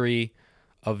history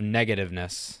of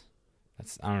negativeness.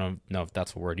 I don't know if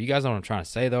that's a word. You guys know what I'm trying to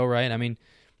say, though, right? I mean,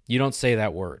 you don't say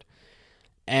that word.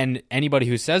 And anybody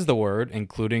who says the word,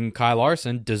 including Kyle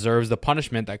Larson, deserves the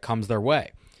punishment that comes their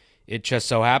way. It just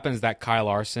so happens that Kyle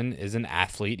Larson is an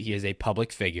athlete. He is a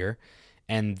public figure,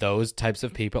 and those types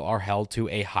of people are held to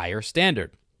a higher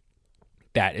standard.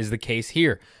 That is the case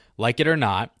here. Like it or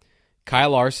not,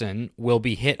 Kyle Larson will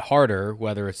be hit harder,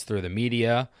 whether it's through the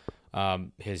media,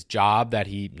 his job that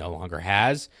he no longer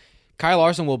has. Kyle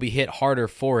Larson will be hit harder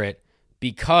for it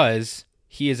because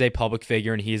he is a public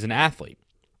figure and he is an athlete.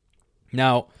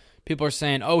 Now, people are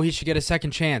saying, oh, he should get a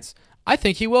second chance. I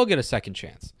think he will get a second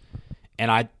chance.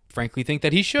 And I frankly think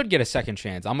that he should get a second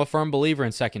chance. I'm a firm believer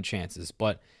in second chances,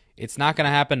 but it's not going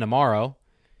to happen tomorrow.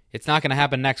 It's not going to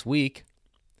happen next week.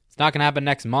 It's not going to happen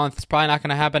next month. It's probably not going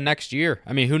to happen next year.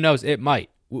 I mean, who knows? It might.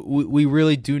 We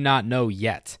really do not know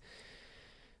yet.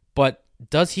 But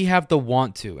does he have the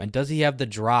want to, and does he have the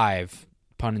drive,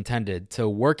 pun intended, to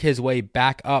work his way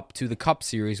back up to the Cup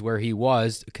Series where he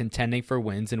was contending for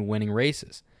wins and winning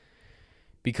races?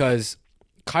 Because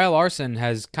Kyle Larson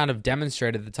has kind of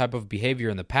demonstrated the type of behavior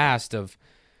in the past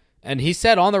and he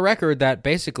said on the record that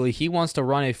basically he wants to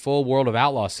run a full World of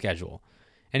Outlaws schedule.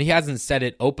 And he hasn't said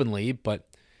it openly, but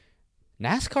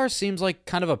NASCAR seems like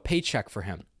kind of a paycheck for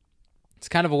him. It's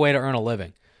kind of a way to earn a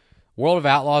living. World of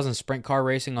Outlaws and sprint car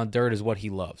racing on dirt is what he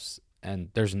loves. And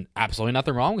there's absolutely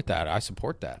nothing wrong with that. I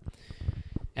support that.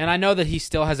 And I know that he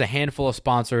still has a handful of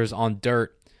sponsors on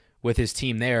dirt with his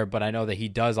team there, but I know that he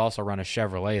does also run a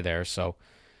Chevrolet there. So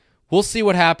we'll see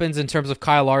what happens in terms of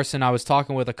Kyle Larson. I was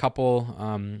talking with a couple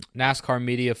NASCAR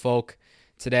media folk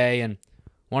today, and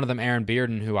one of them, Aaron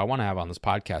Bearden, who I want to have on this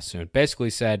podcast soon, basically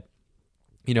said,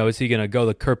 is he going to go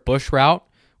the Kurt Busch route,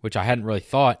 which I hadn't really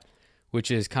thought, which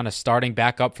is kind of starting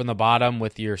back up from the bottom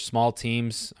with your small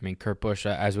teams. I mean, Kurt Busch,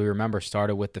 as we remember,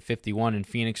 started with the 51 in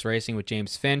Phoenix Racing with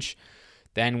James Finch,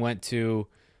 then went to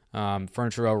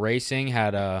Furniture Row Racing,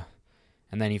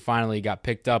 and then he finally got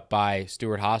picked up by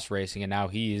Stewart Haas Racing, and now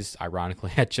he's,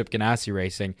 ironically, at Chip Ganassi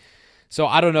Racing. So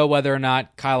I don't know whether or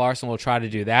not Kyle Larson will try to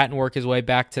do that and work his way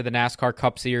back to the NASCAR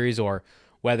Cup Series, or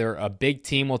whether a big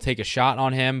team will take a shot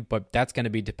on him, but that's going to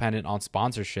be dependent on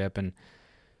sponsorship. And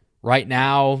right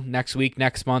now, next week,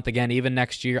 next month, again, even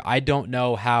next year, I don't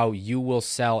know how you will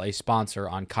sell a sponsor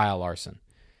on Kyle Larson.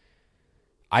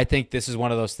 I think this is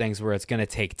one of those things where it's going to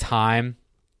take time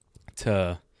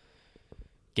to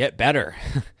get better.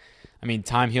 I mean,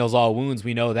 time heals all wounds.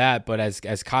 We know that. But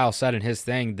as Kyle said in his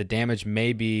thing, the damage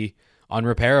may be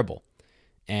unrepairable.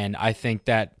 And I think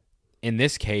that in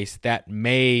this case, that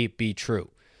may be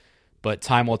true. But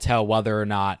time will tell whether or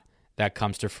not that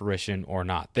comes to fruition or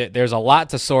not. There's a lot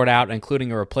to sort out,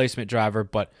 including a replacement driver.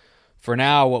 But for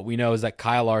now, what we know is that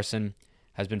Kyle Larson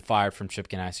has been fired from Chip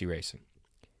Ganassi Racing.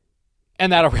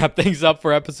 And that'll wrap things up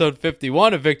for episode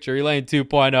 51 of Victory Lane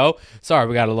 2.0. Sorry,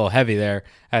 we got a little heavy there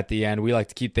at the end. We like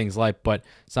to keep things light, but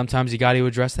sometimes you got to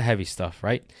address the heavy stuff,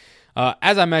 right?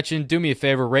 As I mentioned, do me a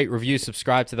favor, rate, review,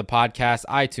 subscribe to the podcast,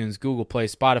 iTunes, Google Play,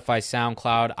 Spotify,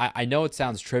 SoundCloud. I know it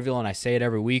sounds trivial and I say it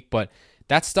every week, but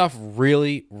that stuff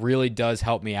really, really does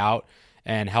help me out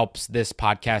and helps this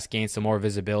podcast gain some more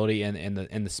visibility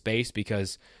in the space,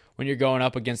 because when you're going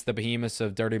up against the behemoths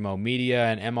of Dirty Mo Media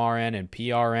and MRN and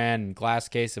PRN and Glass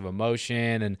Case of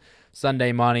Emotion and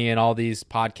Sunday Money and all these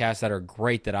podcasts that are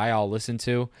great that I all listen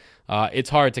to, it's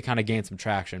hard to kind of gain some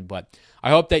traction. But I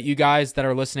hope that you guys that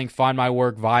are listening find my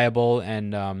work viable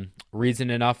and reason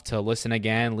enough to listen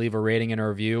again, leave a rating and a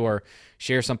review, or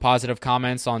share some positive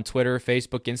comments on Twitter,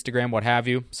 Facebook, Instagram, what have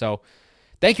you. So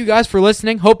thank you guys for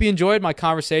listening. Hope you enjoyed my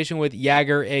conversation with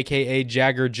Jagger, a.k.a.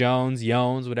 Jagger Jones,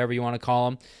 whatever you want to call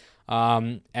him.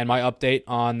 And my update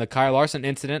on the Kyle Larson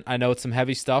incident. I know it's some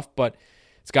heavy stuff, but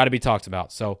it's got to be talked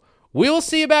about. So we will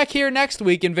see you back here next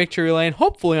week in Victory Lane,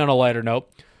 hopefully on a lighter note.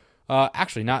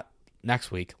 Actually, not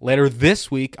next week. Later this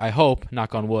week, I hope,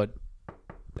 knock on wood.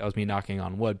 That was me knocking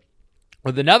on wood.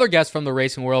 With another guest from the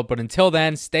racing world. But until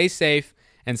then, stay safe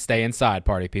and stay inside,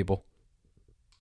 party people.